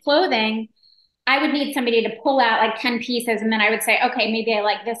vintage clothing, I would need somebody to pull out like 10 pieces and then I would say, okay, maybe I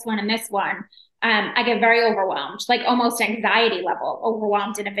like this one and this one. I get very overwhelmed, like almost anxiety level,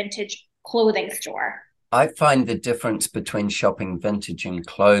 overwhelmed in a vintage clothing store. I find the difference between shopping vintage in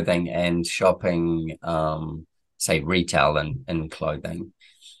clothing and shopping, say, retail in clothing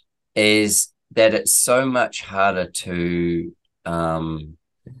is that it's so much harder to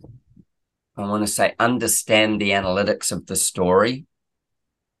I want to say understand the analytics of the story.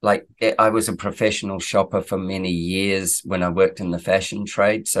 Like I was a professional shopper for many years when I worked in the fashion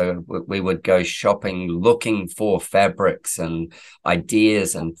trade. So we would go shopping, looking for fabrics and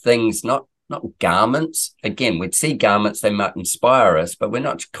ideas and things, not garments. Again, we'd see garments, they might inspire us, but we're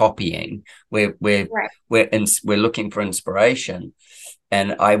not copying. We're looking for inspiration.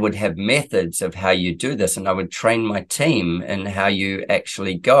 And I would have methods of how you do this. And I would train my team in how you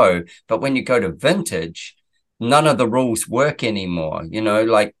actually go. But when you go to vintage, none of the rules work anymore.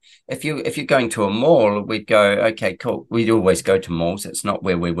 Like if you're going to a mall, we'd go, okay, cool. We'd always go to malls. It's not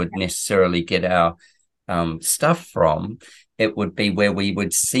where we would necessarily get our stuff from. It would be where we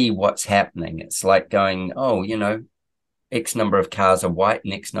would see what's happening. It's like going, oh, X number of cars are white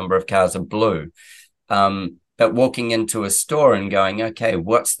and X number of cars are blue. But walking into a store and going, okay,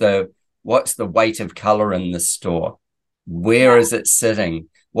 what's the weight of color in this store? Where is it sitting?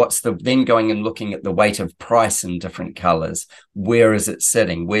 Then going and looking at the weight of price in different colors. Where is it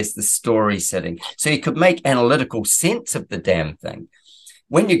sitting? Where's the story sitting? So you could make analytical sense of the damn thing.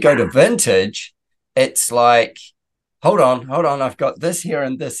 When you go to vintage, it's like, hold on. I've got this here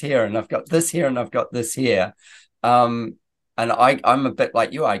and this here, and I've got this here and I've got this here. And I'm a bit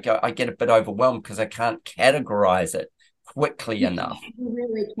like you. I get a bit overwhelmed because I can't categorize it quickly enough. You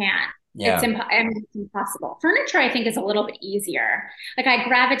really can't. Yeah. It's impossible. Furniture, I think, is a little bit easier. Like I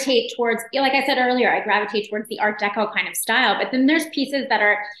gravitate towards, like I said earlier, I gravitate towards the Art Deco kind of style. But then there's pieces that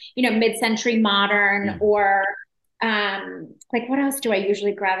are, mid-century modern or like what else do I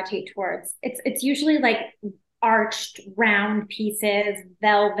usually gravitate towards? It's usually like arched round pieces,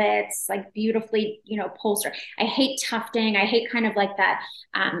 velvets, like beautifully, upholstered. I hate tufting. I hate kind of like that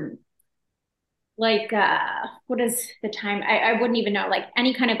what is the time? I wouldn't even know, like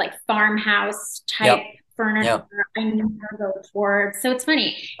any kind of like farmhoase type furniture. Yep. I never go towards. So it's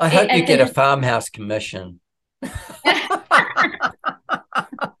funny. I hope you get a farmhouse commission. Maybe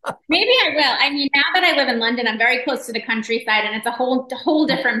I will. I mean, now that I live in London, I'm very close to the countryside and it's a whole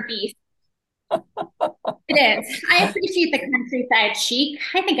different beast. It is. I appreciate the countryside chic.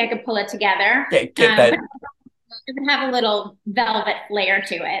 I think I could pull it together. Get that. It would have a little velvet flair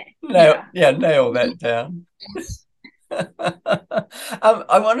to it. Nail that down.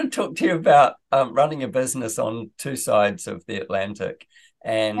 I want to talk to you about running a business on two sides of the Atlantic,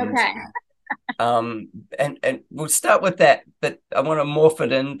 and and we'll start with that. But I want to morph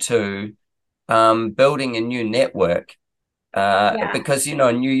it into building a new network. Because, in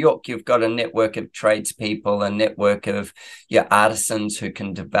New York, you've got a network of tradespeople, a network of your artisans who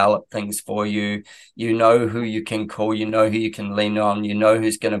can develop things for you. You know who you can call, you know who you can lean on, you know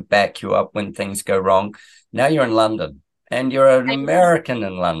who's going to back you up when things go wrong. Now you're in London, and you're an American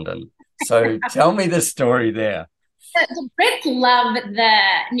in London. So tell me the story there. The Brits love the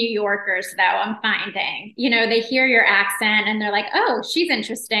New Yorkers, though, I'm finding. They hear your accent and they're like, oh, she's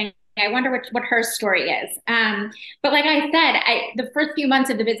interesting. I wonder what her story is. But like I said, the first few months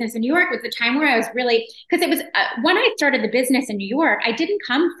of the business in New York was the time where I was really, because it was when I started the business in New York, I didn't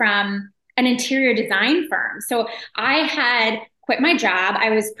come from an interior design firm. So I had quit my job. I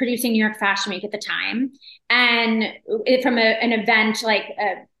was producing New York Fashion Week at the time. And from an event, like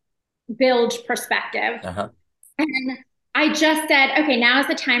a build perspective. And I just said, okay, now is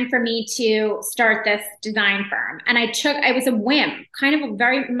the time for me to start this design firm. And it was a whim, kind of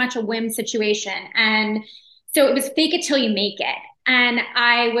very much a whim situation. And so it was fake it till you make it. And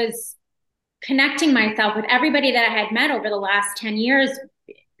I was connecting myself with everybody that I had met over the last 10 years,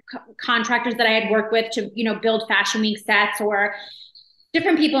 contractors that I had worked with to, build Fashion Week sets, or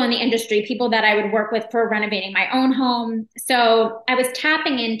different people in the industry, people that I would work with for renovating my own home. So I was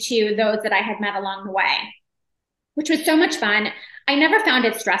tapping into those that I had met along the way, which was so much fun. I never found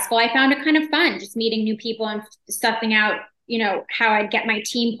it stressful. I found it kind of fun, just meeting new people and sussing out, how I'd get my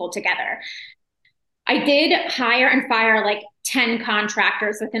team pulled together. I did hire and fire like 10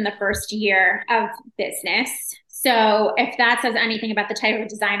 contractors within the first year of business. So if that says anything about the type of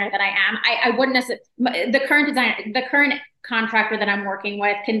designer that I am, I wouldn't necessarily, the current contractor that I'm working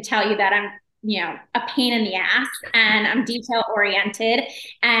with can tell you that I'm a pain in the ass, and I'm detail oriented,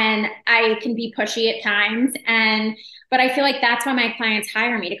 and I can be pushy at times. But I feel like that's why my clients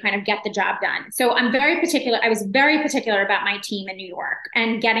hire me, to kind of get the job done. So I'm very particular. I was very particular about my team in New York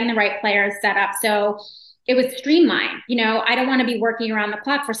and getting the right players set up. So it was streamlined. I don't want to be working around the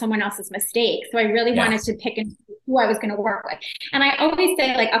clock for someone else's mistake. So I really wanted to pick and choose who I was going to work with. And I always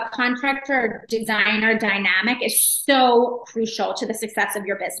say, like, a contractor designer dynamic is so crucial to the success of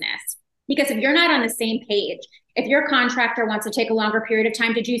your business. Because if you're not on the same page, if your contractor wants to take a longer period of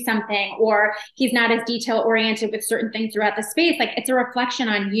time to do something, or he's not as detail oriented with certain things throughout the space, like, it's a reflection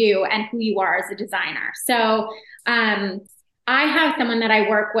on you and who you are as a designer. So I have someone that I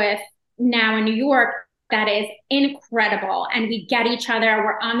work with now in New York that is incredible, and we get each other.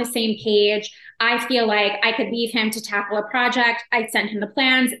 We're on the same page. I feel like I could leave him to tackle a project. I send him the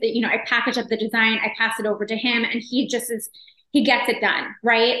plans, I package up the design, I pass it over to him, and he gets it done,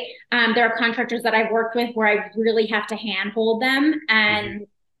 right? There are contractors that I've worked with where I really have to handhold them, and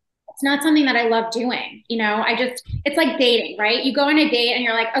it's not something that I love doing. It's like dating, right? You go on a date and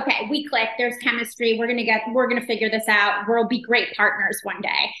you're like, okay, we click, there's chemistry, we're gonna figure this out, we'll be great partners one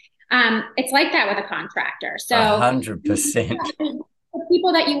day. It's like that with a contractor. So 100%. The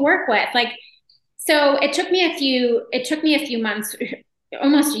people that you work with, so it took me a few months,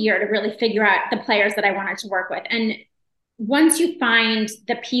 almost a year, to really figure out the players that I wanted to work with. And once you find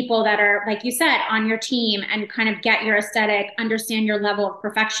the people that are, like you said, on your team, and kind of get your aesthetic, understand your level of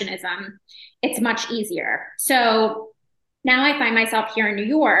perfectionism, it's much easier. So now I find myself here in New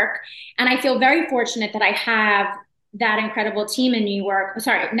York, and I feel very fortunate that I have that incredible team in New York.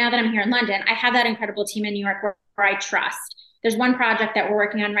 Sorry, now that I'm here in London, I have that incredible team in New York where I trust. There's one project that we're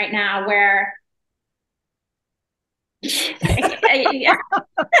working on right now where let's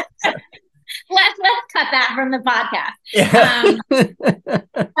cut that from the podcast.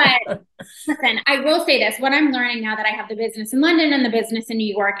 But listen, I will say this. What I'm learning now that I have the business in London and the business in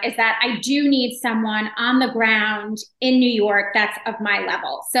New York is that I do need someone on the ground in New York that's of my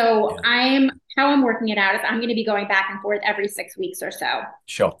level. So how I'm working it out is I'm going to be going back and forth every 6 weeks or so.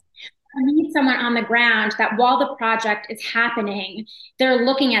 Sure. I need someone on the ground that, while the project is happening, they're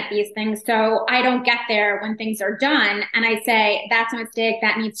looking at these things. So I don't get there when things are done and I say, that's a mistake,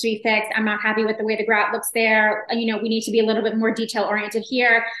 that needs to be fixed. I'm not happy with the way the grout looks there. We need to be a little bit more detail oriented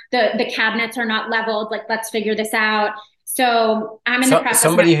here. The cabinets are not leveled. Like, let's figure this out. So I'm in the process.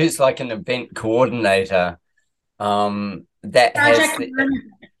 Somebody who's like an event coordinator, that project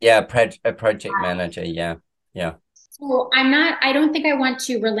has a project manager. Yeah. So I don't think I want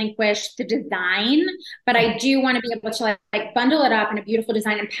to relinquish the design, but I do want to be able to like bundle it up in a beautiful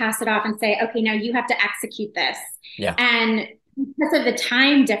design and pass it off and say, okay, now you have to execute this. Yeah. And because of the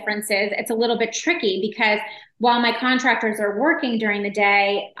time differences, it's a little bit tricky because while my contractors are working during the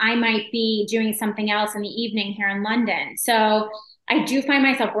day, I might be doing something else in the evening here in London. So I do find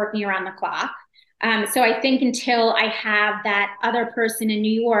myself working around the clock. So I think until I have that other person in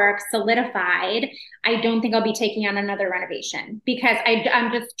New York solidified, I don't think I'll be taking on another renovation because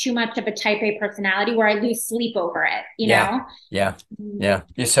I'm just too much of a type A personality where I lose sleep over it, you know? Yeah.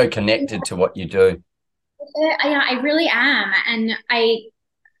 You're so connected to what you do. I really am. And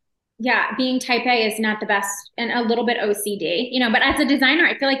being type A is not the best and a little bit OCD, you know, but as a designer,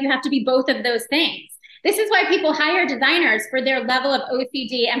 I feel like you have to be both of those things. This is why people hire designers for their level of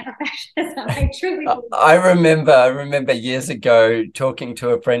OCD and perfectionism. I truly believe I remember years ago talking to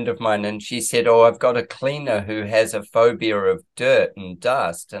a friend of mine, and she said, "Oh, I've got a cleaner who has a phobia of dirt and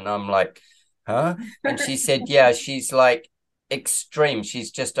dust." And I'm like, "Huh?" And she said, "Yeah, she's like extreme.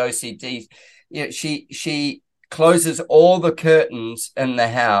 She's just OCD. You know, she closes all the curtains in the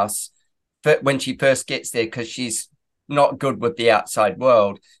house when she first gets there because she's not good with the outside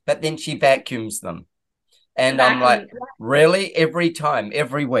world, but then she vacuums them." And I'm like, really? Every time,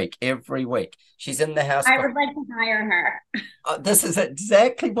 every week. She's in the house. I would like to hire her. This is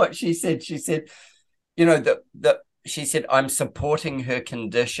exactly what she said. She said, you know, she said, I'm supporting her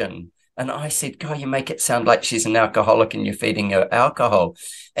condition. And I said, God, you make it sound like she's an alcoholic and you're feeding her alcohol.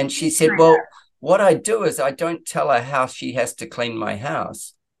 And she said, well, what I do is I don't tell her how she has to clean my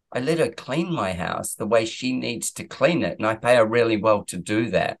house. I let her clean my house the way she needs to clean it. And I pay her really well to do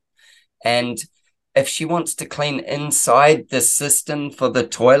that. And if she wants to clean inside the cistern for the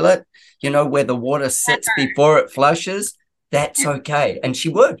toilet, you know, where the water sits before it flushes, that's okay. And she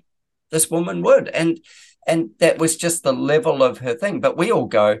would. This woman would. And that was just the level of her thing. But we all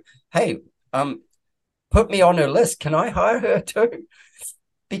go, hey, put me on her list. Can I hire her too?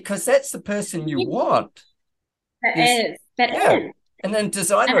 Because that's the person you want. That is. And then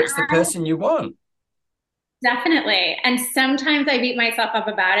designer, it's the person you want. Definitely. And sometimes I beat myself up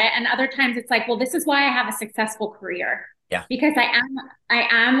about it. And other times it's like, well, this is why I have a successful career. Yeah. Because I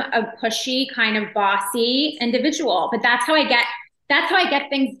am a pushy, kind of bossy individual, but that's how I get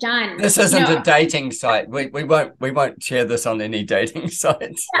things done. This isn't a dating site. We won't share this on any dating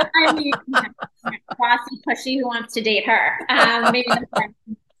sites. Yeah, I mean, bossy, pushy, who wants to date her? Maybe that's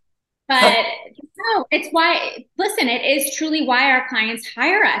but no, it's why, listen, it is truly why our clients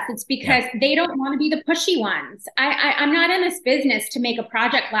hire us. It's because they don't want to be the pushy ones. I'm not in this business to make a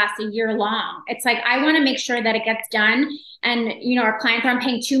project last a year long. It's like, I want to make sure that it gets done. And, you know, our clients aren't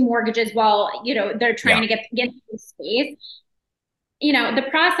paying 2 mortgages while, you know, they're trying to get into space. You know, the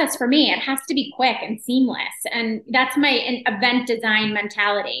process for me, it has to be quick and seamless. And that's my event design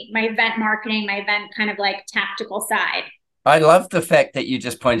mentality, my event marketing, my event kind of like tactical side. I love the fact that you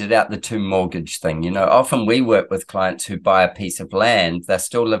just pointed out the 2 mortgage thing. You know, often we work with clients who buy a piece of land. They're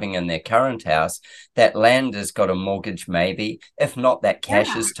still living in their current house. That land has got a mortgage, maybe. If not, that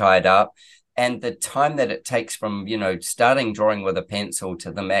cash is tied up. And the time that it takes from, you know, starting drawing with a pencil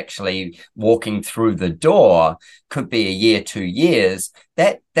to them actually walking through the door could be a year, 2 years.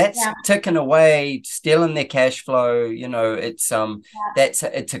 That's ticking away, stealing their cash flow. You know, it's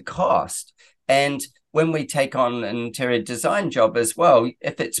it's a cost. And when we take on an interior design job as well,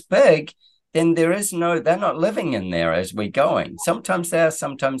 if it's big, then they're not living in there as we're going. Sometimes they are,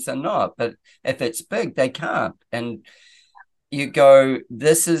 sometimes they're not. But if it's big, they can't. And you go,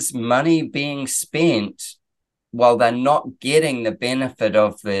 this is money being spent while they're not getting the benefit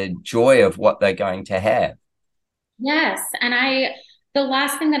of the joy of what they're going to have. Yes. And the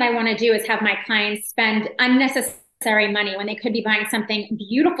last thing that I want to do is have my clients spend unnecessary money when they could be buying something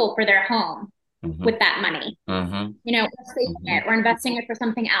beautiful for their home. Mm-hmm. With that money, you know, or saving it or investing it for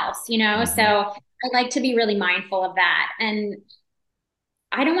something else, you know. So I like to be really mindful of that. And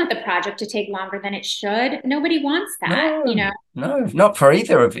I don't want the project to take longer than it should. Nobody wants that, you know. No, not for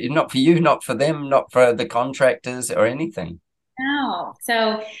either of you, not for you, not for them, not for the contractors or anything. No.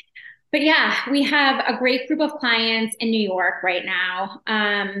 So, but yeah, we have a great group of clients in New York right now.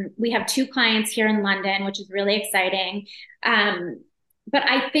 We have 2 clients here in London, which is really exciting. But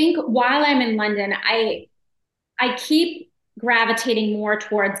I think while I'm in London, I keep gravitating more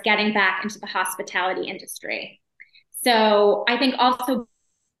towards getting back into the hospitality industry. So I think also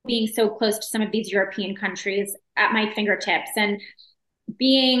being so close to some of these European countries at my fingertips and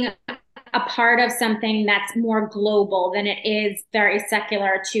being a part of something that's more global than it is very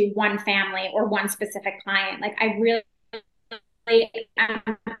secular to one family or one specific client. Like I really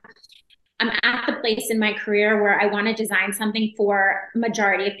I'm at the place in my career where I want to design something for a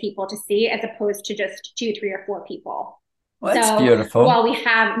majority of people to see as opposed to just 2, 3, or 4 people. Well, that's beautiful. While we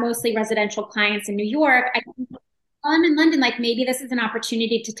have mostly residential clients in New York, I'm in London, like maybe this is an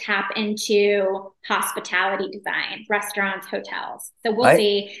opportunity to tap into hospitality design, restaurants, hotels. So we'll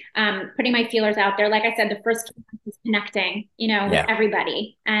see. Putting my feelers out there. Like I said, the first 2 months is connecting, with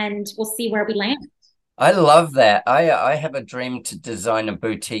everybody, and we'll see where we land. I love that. I have a dream to design a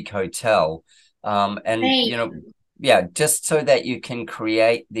boutique hotel. And just so that you can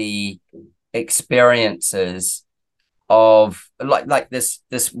create the experiences of like this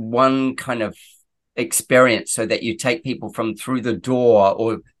one kind of experience, so that you take people from through the door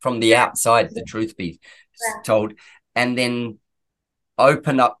or from the outside, the truth be told, and then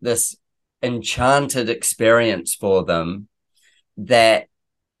open up this enchanted experience for them that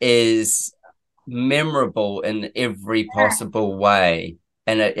is memorable in every possible way.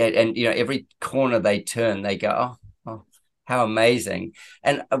 And every corner they turn, they go, oh, how amazing.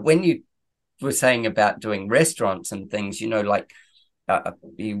 And when you were saying about doing restaurants and things, like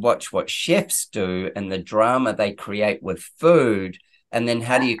you watch what chefs do and the drama they create with food, and then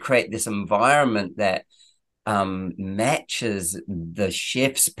how do you create this environment that matches the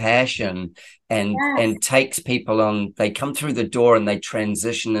chef's passion and takes people on. They come through the door and they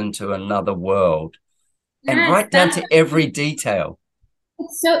transition into another world, and right down to every detail.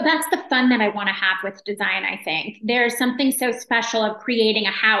 So that's the fun that I want to have with design. I think there's something so special of creating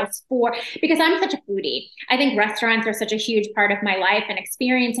a house because I'm such a foodie. I think restaurants are such a huge part of my life, and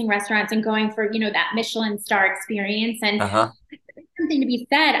experiencing restaurants and going for, that Michelin star experience. And there's something to be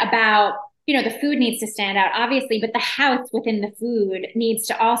said about, the food needs to stand out, obviously, but the house within the food needs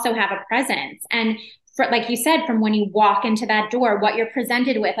to also have a presence. And like you said, from when you walk into that door, what you're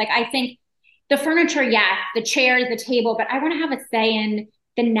presented with, like, I think the furniture, yes, the chairs, the table, but I want to have a say in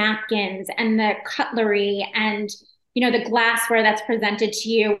the napkins and the cutlery and, the glassware that's presented to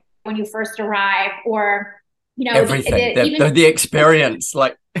you when you first arrive, or, everything, the experience,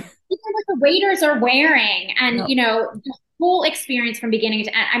 like even what the waiters are wearing, and, the whole experience from beginning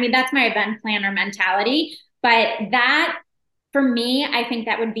to end. I mean, that's my event planner mentality, but that, for me, I think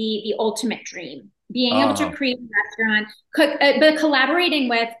that would be the ultimate dream, being able to create a restaurant, but collaborating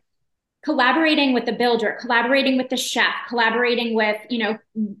with the builder, collaborating with the chef, collaborating with,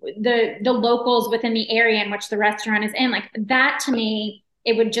 the locals within the area in which the restaurant is in. Like that, to me,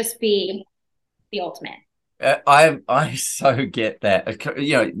 it would just be the ultimate. I so get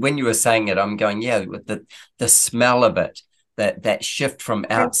that. When you were saying it, I'm going, with the smell of it, that shift from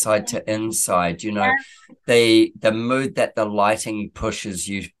outside to inside, the mood that the lighting pushes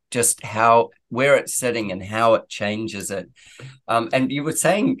you, just where it's sitting and how it changes it. And you were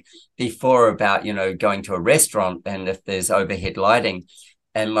saying before about, going to a restaurant and if there's overhead lighting.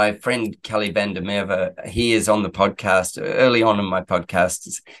 And my friend Kelly van der Merwe, he is on the podcast early on in my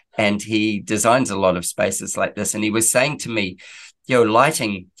podcasts, and he designs a lot of spaces like this. And he was saying to me,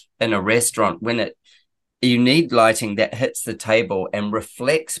 lighting in a restaurant, you need lighting that hits the table and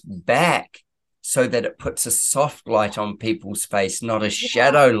reflects back, so that it puts a soft light on people's face, not a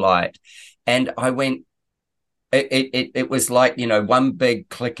shadow light. And I went, it was like, one big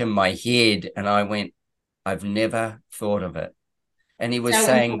click in my head, and I went, I've never thought of it. And he was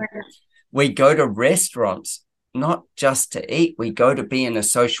saying, we go to restaurants not just to eat, we go to be in a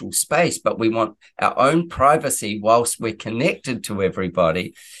social space, but we want our own privacy whilst we're connected to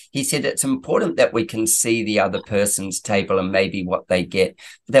everybody. He said it's important that we can see the other person's table and maybe what they get,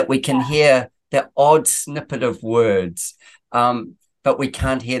 that we can hear the odd snippet of words, but we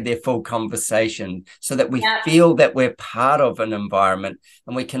can't hear their full conversation, so that we feel that we're part of an environment,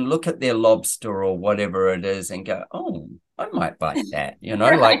 and we can look at their lobster or whatever it is and go, oh, I might buy that,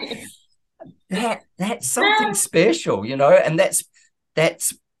 like that's something special, and that's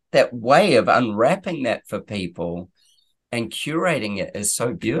that way of unwrapping that for people and curating it is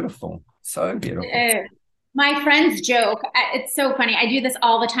so beautiful. So beautiful. My friends joke, it's so funny. I do this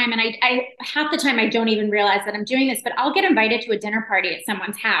all the time, and I half the time I don't even realize that I'm doing this, but I'll get invited to a dinner party at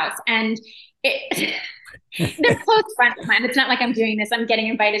someone's house, and they're close friends of mine. It's not like I'm doing this. I'm getting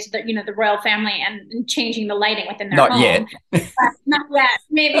invited to the royal family and changing the lighting within their home. Yet. Not yet.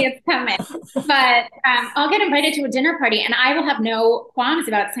 Maybe it's coming. But I'll get invited to a dinner party, and I will have no qualms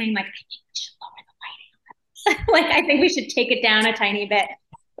about saying, like, I think we should lower the lighting. Like, I think we should take it down a tiny bit.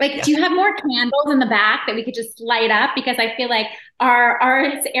 Like, do you have more candles in the back that we could just light up? Because I feel like our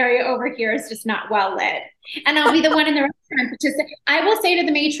area over here is just not well lit. And I'll be the one in the restaurant I will say to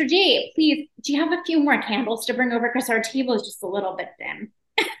the maitre d', please, do you have a few more candles to bring over? Because our table is just a little bit dim.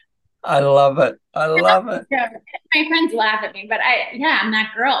 I love it. I love it. My friends laugh at me, but I'm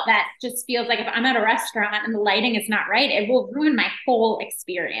that girl that just feels like if I'm at a restaurant and the lighting is not right, it will ruin my whole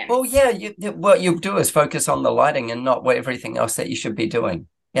experience. Well, what you do is focus on the lighting and not everything else that you should be doing.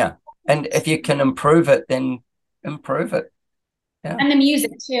 Yeah. And if you can improve it, then improve it. Yeah. And the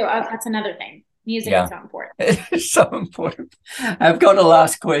music too. Oh, that's another thing. Music is so important. It's so important. I've got a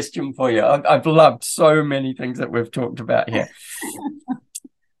last question for you. I've loved so many things that we've talked about here.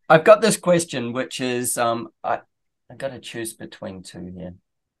 I've got this question, which is, I got to choose between two here.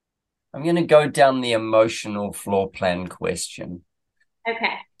 I'm going to go down the emotional floor plan question.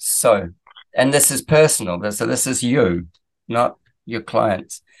 Okay. So, and this is personal. So this is you, not your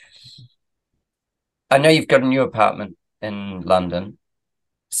clients. I know you've got a new apartment in London.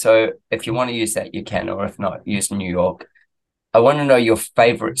 So if you want to use that, you can, or if not, use New York. I want to know your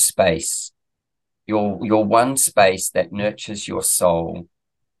favorite space, your one space that nurtures your soul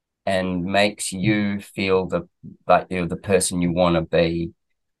and makes you feel like you're the person you want to be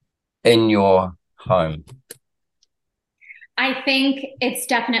in your home. I think it's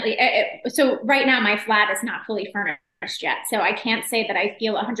definitely, so right now my flat is not fully furnished yet. So I can't say that I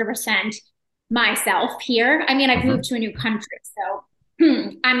feel 100% myself here. I mean, I've moved to a new country, so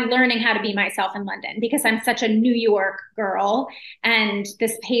I'm learning how to be myself in London because I'm such a New York girl and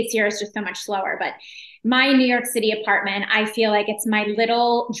this pace here is just so much slower. But my New York City apartment, I feel like it's my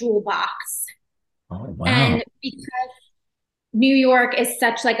little jewel box. Oh, wow. And because New York is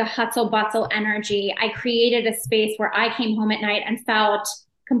such like a hustle bustle energy, I created a space where I came home at night and felt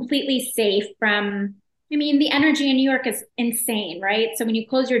completely safe from, I mean, the energy in New York is insane, right? So when you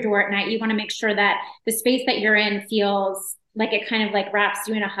close your door at night, you want to make sure that the space that you're in feels like it kind of like wraps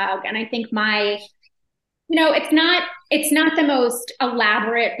you in a hug. And I think it's not the most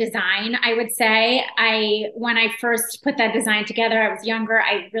elaborate design, I would say. When I first put that design together, I was younger.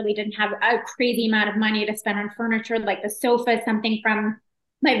 I really didn't have a crazy amount of money to spend on furniture. Like the sofa is something from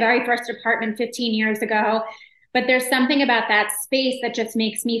my very first apartment 15 years ago. But there's something about that space that just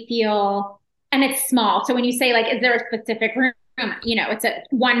makes me feel, and it's small. So when you say like, is there a specific room? It's a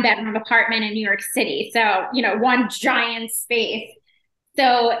 1-bedroom apartment in New York City. So, one giant space.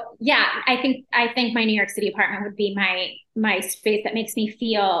 So yeah, I think my New York City apartment would be my space that makes me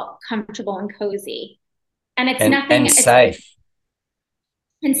feel comfortable and cozy. And it's nothing and safe.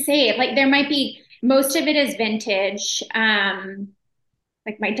 And safe. Like there might be, most of it is vintage.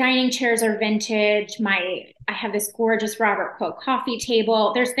 Like my dining chairs are vintage. I have this gorgeous Robert Koch coffee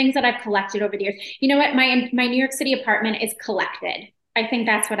table. There's things that I've collected over the years. You know what? My New York City apartment is collected. I think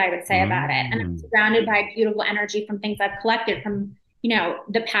that's what I would say about it. And I'm surrounded by beautiful energy from things I've collected from,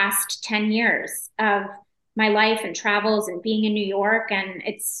 the past 10 years of my life and travels and being in New York. And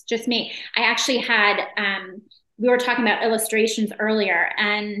it's just me. I actually had, we were talking about illustrations earlier,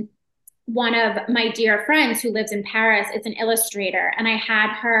 and one of my dear friends who lives in Paris is an illustrator, and I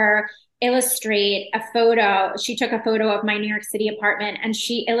had her illustrate a photo. She took a photo of my New York City apartment and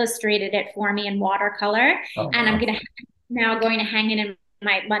she illustrated it for me in watercolor. Oh, and wow. I'm now going to hang it in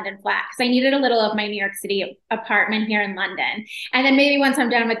my London flat because I needed a little of my New York City apartment here in London. And then maybe once I'm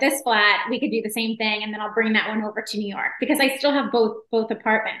done with this flat, we could do the same thing, and then I'll bring that one over to New York because I still have both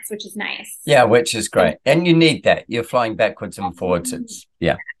apartments, which is nice. Yeah, which is great. And you need that. You're flying backwards and forwards.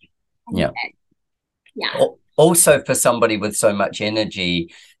 Yeah. Also, for somebody with so much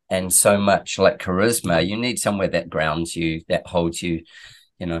energy and so much like charisma, you need somewhere that grounds you, that holds you,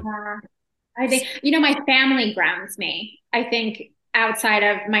 I think, my family grounds me. I think outside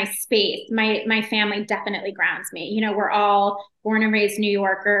of my space, my family definitely grounds me. We're all born and raised New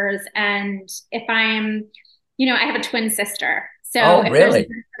Yorkers. And if I'm, I have a twin sister. So oh, really?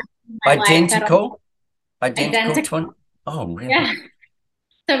 Identical twin? Oh, really? Yeah.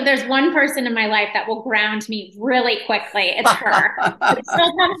 So if there's one person in my life that will ground me really quickly, it's her. But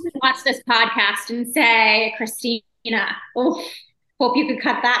she'll probably watch this podcast and say, Kristina, hope you could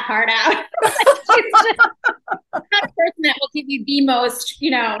cut that part out. She's just that person that will give you the most,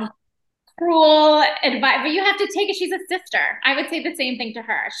 cruel advice. But you have to take it. She's a sister. I would say the same thing to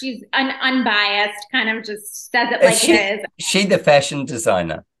her. She's unbiased, kind of just says it like it is. She the fashion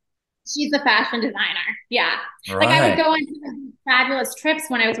designer? She's a fashion designer. Yeah. Right. Like I would go on fabulous trips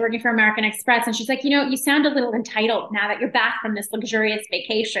when I was working for American Express. And she's like, you sound a little entitled now that you're back from this luxurious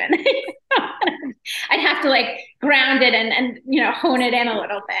vacation. I'd have to like ground it and hone it in a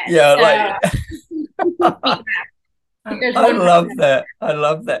little bit. Yeah. I love that. I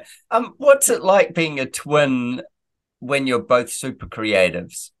love that. What's it like being a twin when you're both super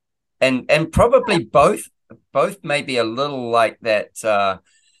creatives and probably both maybe a little like that,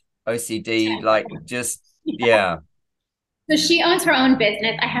 OCD, like just, yeah. So she owns her own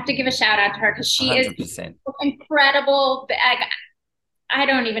business. I have to give a shout out to her because she 100%. Is incredible. I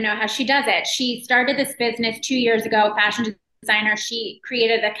don't even know how she does it. She started this business 2 years ago, fashion designer. She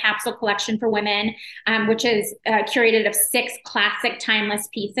created a capsule collection for women, which is curated of 6 classic timeless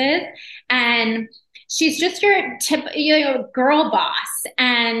pieces. And she's just your girl boss.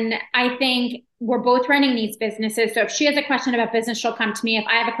 And I think we're both running these businesses. So if she has a question about business, she'll come to me. If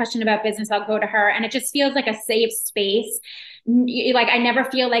I have a question about business, I'll go to her. And it just feels like a safe space. Like I never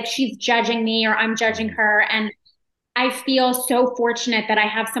feel like she's judging me or I'm judging her. And I feel so fortunate that I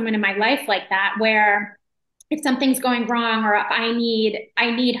have someone in my life like that, where if something's going wrong or if I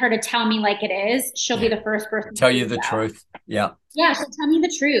need her to tell me like it is, she'll be the first person tell you the truth. Yeah. Yeah, she'll tell me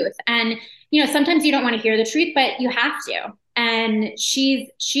the truth. And sometimes you don't want to hear the truth, but you have to. And she's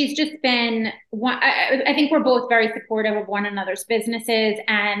just been one. I think we're both very supportive of one another's businesses,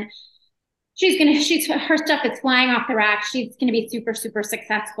 and her stuff is flying off the rack. She's gonna be super, super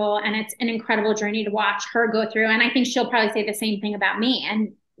successful, and it's an incredible journey to watch her go through. And I think she'll probably say the same thing about me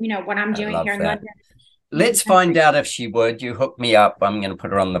and what I'm doing here in London. Let's find out if she would. You hook me up. I'm going to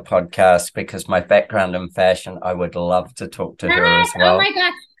put her on the podcast because my background in fashion, I would love to talk to her as well. Oh my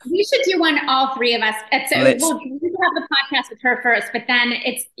God. We should do one, all three of us. We'll have the podcast with her first, but then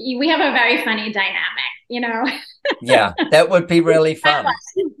we have a very funny dynamic, Yeah, that would be really fun.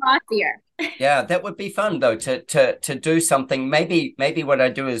 She's bossier. Yeah, that would be fun though, to do something. Maybe what I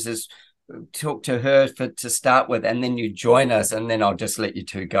do is talk to her to start with, and then you join us, and then I'll just let you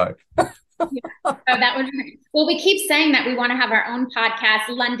two go. Yeah. Oh, that would be, well, we keep saying that we want to have our own podcast,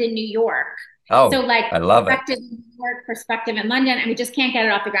 London, New York. Oh, so like I love perspective in New York, perspective in London, and we just can't get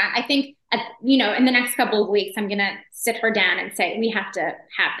it off the ground. I think, in the next couple of weeks, I'm going to sit her down and say, we have to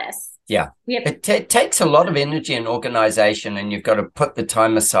have this. Yeah. It takes a lot of energy and organization, and you've got to put the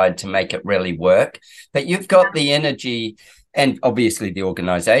time aside to make it really work. But you've got the energy and obviously the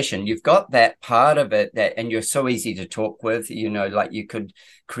organization. You've got that part of it and you're so easy to talk with, like you could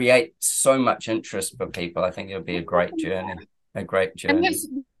create so much interest for people. I think it'll be a great journey. And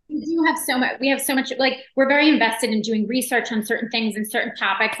we do have so much, like we're very invested in doing research on certain things and certain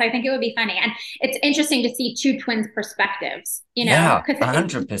topics. I think it would be funny. And it's interesting to see two twins' perspectives, Yeah,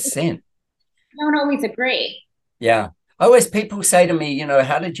 100%. Don't always agree. Yeah. Always people say to me,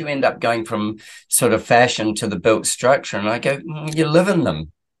 how did you end up going from sort of fashion to the built structure? And I go, you live in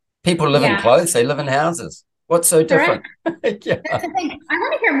them. People live in clothes. They live in houses. What's so different? Yeah. That's the thing. I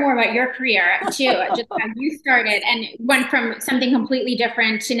want to hear more about your career too, just how you started and went from something completely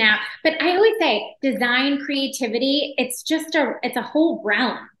different to now. But I always say design, creativity, it's a whole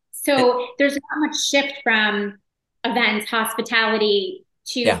realm. So there's not much shift from events, hospitality,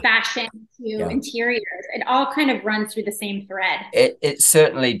 to fashion, to interiors. It all kind of runs through the same thread. It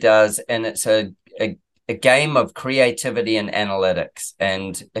certainly does. And it's a game of creativity and analytics.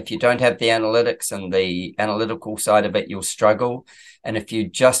 And if you don't have the analytics and the analytical side of it, you'll struggle. And if you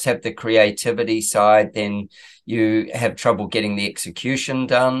just have the creativity side, then you have trouble getting the execution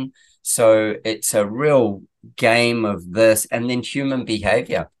done. So it's a real game of this and then human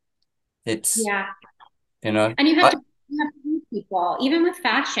behavior. It's, and you have to people, even with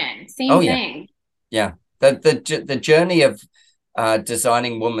fashion, same thing. Yeah. The journey of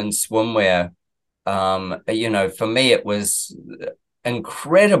designing women's swimwear, for me, it was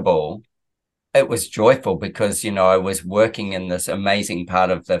incredible. It was joyful because, I was working in this amazing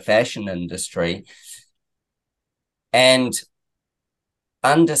part of the fashion industry and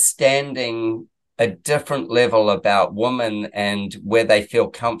understanding a different level about women and where they feel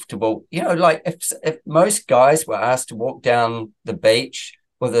comfortable. Like if most guys were asked to walk down the beach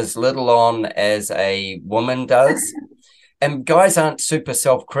with as little on as a woman does, and guys aren't super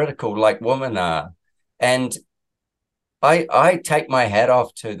self-critical like women are. And I take my hat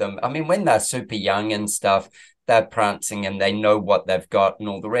off to them. I mean, when they're super young and stuff, they're prancing and they know what they've got and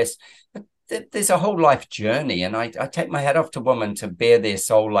all the rest. But there's a whole life journey, and I take my hat off to women to bear their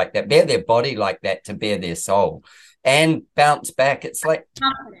soul like that, bear their body like that, to bear their soul and bounce back. It's like,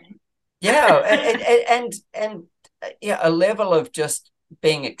 and a level of just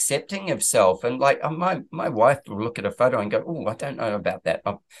being accepting of self. And like my wife will look at a photo and go, oh, I don't know about that,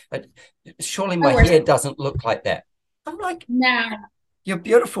 but surely my hair doesn't look like that. I'm like, no, you're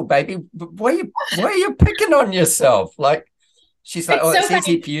beautiful, baby. Why are you picking on yourself? Like, she's like, it's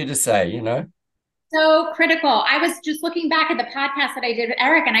easy for you to say, So critical. I was just looking back at the podcast that I did with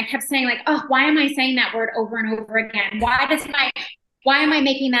Eric, and I kept saying like, oh, why am I saying that word over and over again? Why am I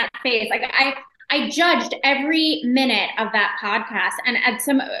making that face? Like I judged every minute of that podcast. And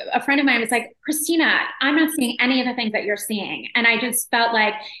a friend of mine was like, Kristina, I'm not seeing any of the things that you're seeing. And I just felt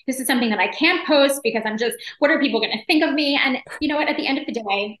like this is something that I can't post because what are people going to think of me? And you know what, at the end of the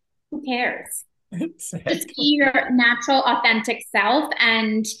day, who cares? Exactly. Just be your natural, authentic self,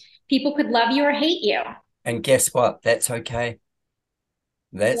 and people could love you or hate you. And guess what? That's okay.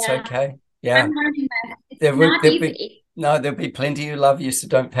 That's okay. Yeah. I'm learning that. It's not easy. There'll be plenty who love you, so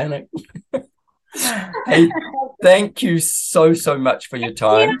don't panic. Hey, thank you so much for your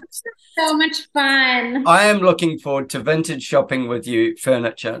time. So much fun. I am looking forward to vintage shopping with you,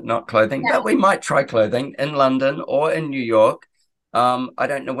 furniture, not clothing, but we might try clothing in London or in New York. I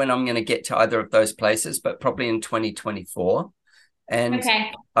don't know when I'm going to get to either of those places, but probably in 2024. And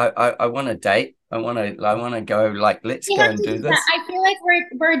I want to date. I want to go, like, let's go and do this. I feel like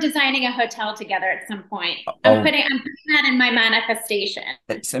we're designing a hotel together at some point. I'm putting that in my manifestation.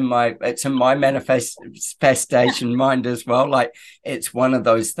 It's in my manifestation mind as well. Like, it's one of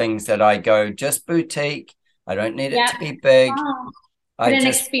those things that I go, just boutique. I don't need it to be big.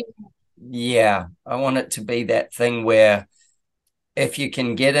 Yeah, I want it to be that thing where if you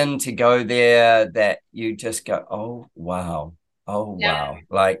can get in to go there, that you just go, oh wow.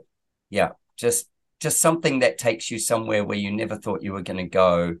 Like, just something that takes you somewhere where you never thought you were going to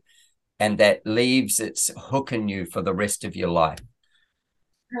go, and that leaves its hook in you for the rest of your life.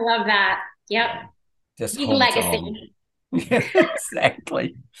 I love that. Yep. Just legacy.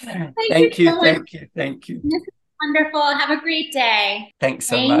 Exactly. Thank you. This is wonderful. Have a great day. Thanks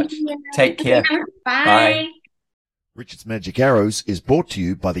so much. Take care. Bye. Richard's Magic Arrows is brought to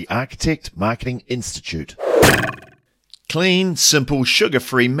you by the Architect Marketing Institute. Clean, simple,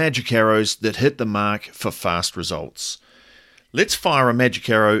 sugar-free magic arrows that hit the mark for fast results. Let's fire a magic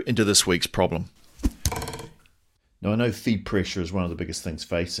arrow into this week's problem. Now, I know feed pressure is one of the biggest things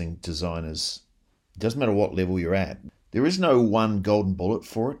facing designers. It doesn't matter what level you're at. There is no one golden bullet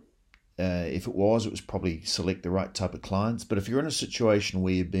for it. If it was probably select the right type of clients. But if you're in a situation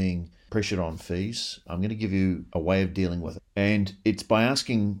where you're being pressured on fees, I'm going to give you a way of dealing with it. And it's by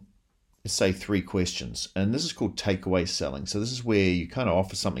asking, say, 3 questions. And this is called takeaway selling. So this is where you kind of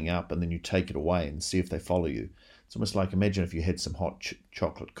offer something up and then you take it away and see if they follow you. It's almost like, imagine if you had some hot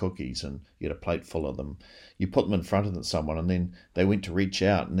chocolate cookies and you had a plate full of them. You put them in front of someone and then they went to reach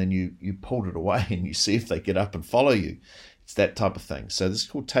out and then you pulled it away and you see if they get up and follow you. It's that type of thing. So this is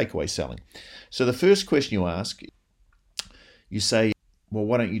called takeaway selling. So the first question you ask, you say, well,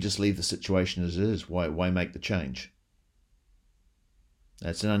 why don't you just leave the situation as it is? Why make the change?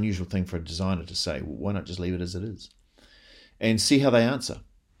 That's an unusual thing for a designer to say. Well, why not just leave it as it is? And see how they answer.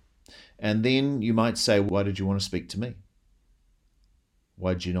 And then you might say, why did you want to speak to me?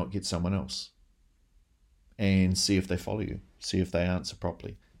 Why did you not get someone else? And see if they follow you. See if they answer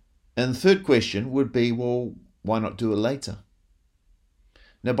properly. And the third question would be, well, why not do it later?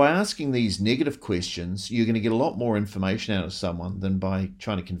 Now, by asking these negative questions, you're going to get a lot more information out of someone than by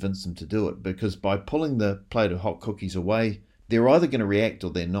trying to convince them to do it. Because by pulling the plate of hot cookies away, they're either going to react or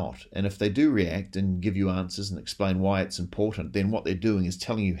they're not. And if they do react and give you answers and explain why it's important, then what they're doing is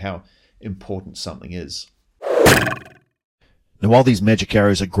telling you how important something is. Now, while these magic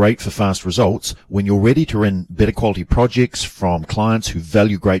arrows are great for fast results, when you're ready to run better quality projects from clients who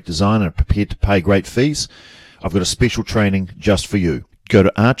value great design and are prepared to pay great fees, I've got a special training just for you. Go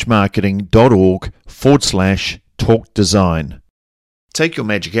to archmarketing.org/talk design. Take your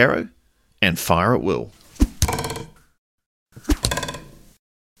magic arrow and fire at will.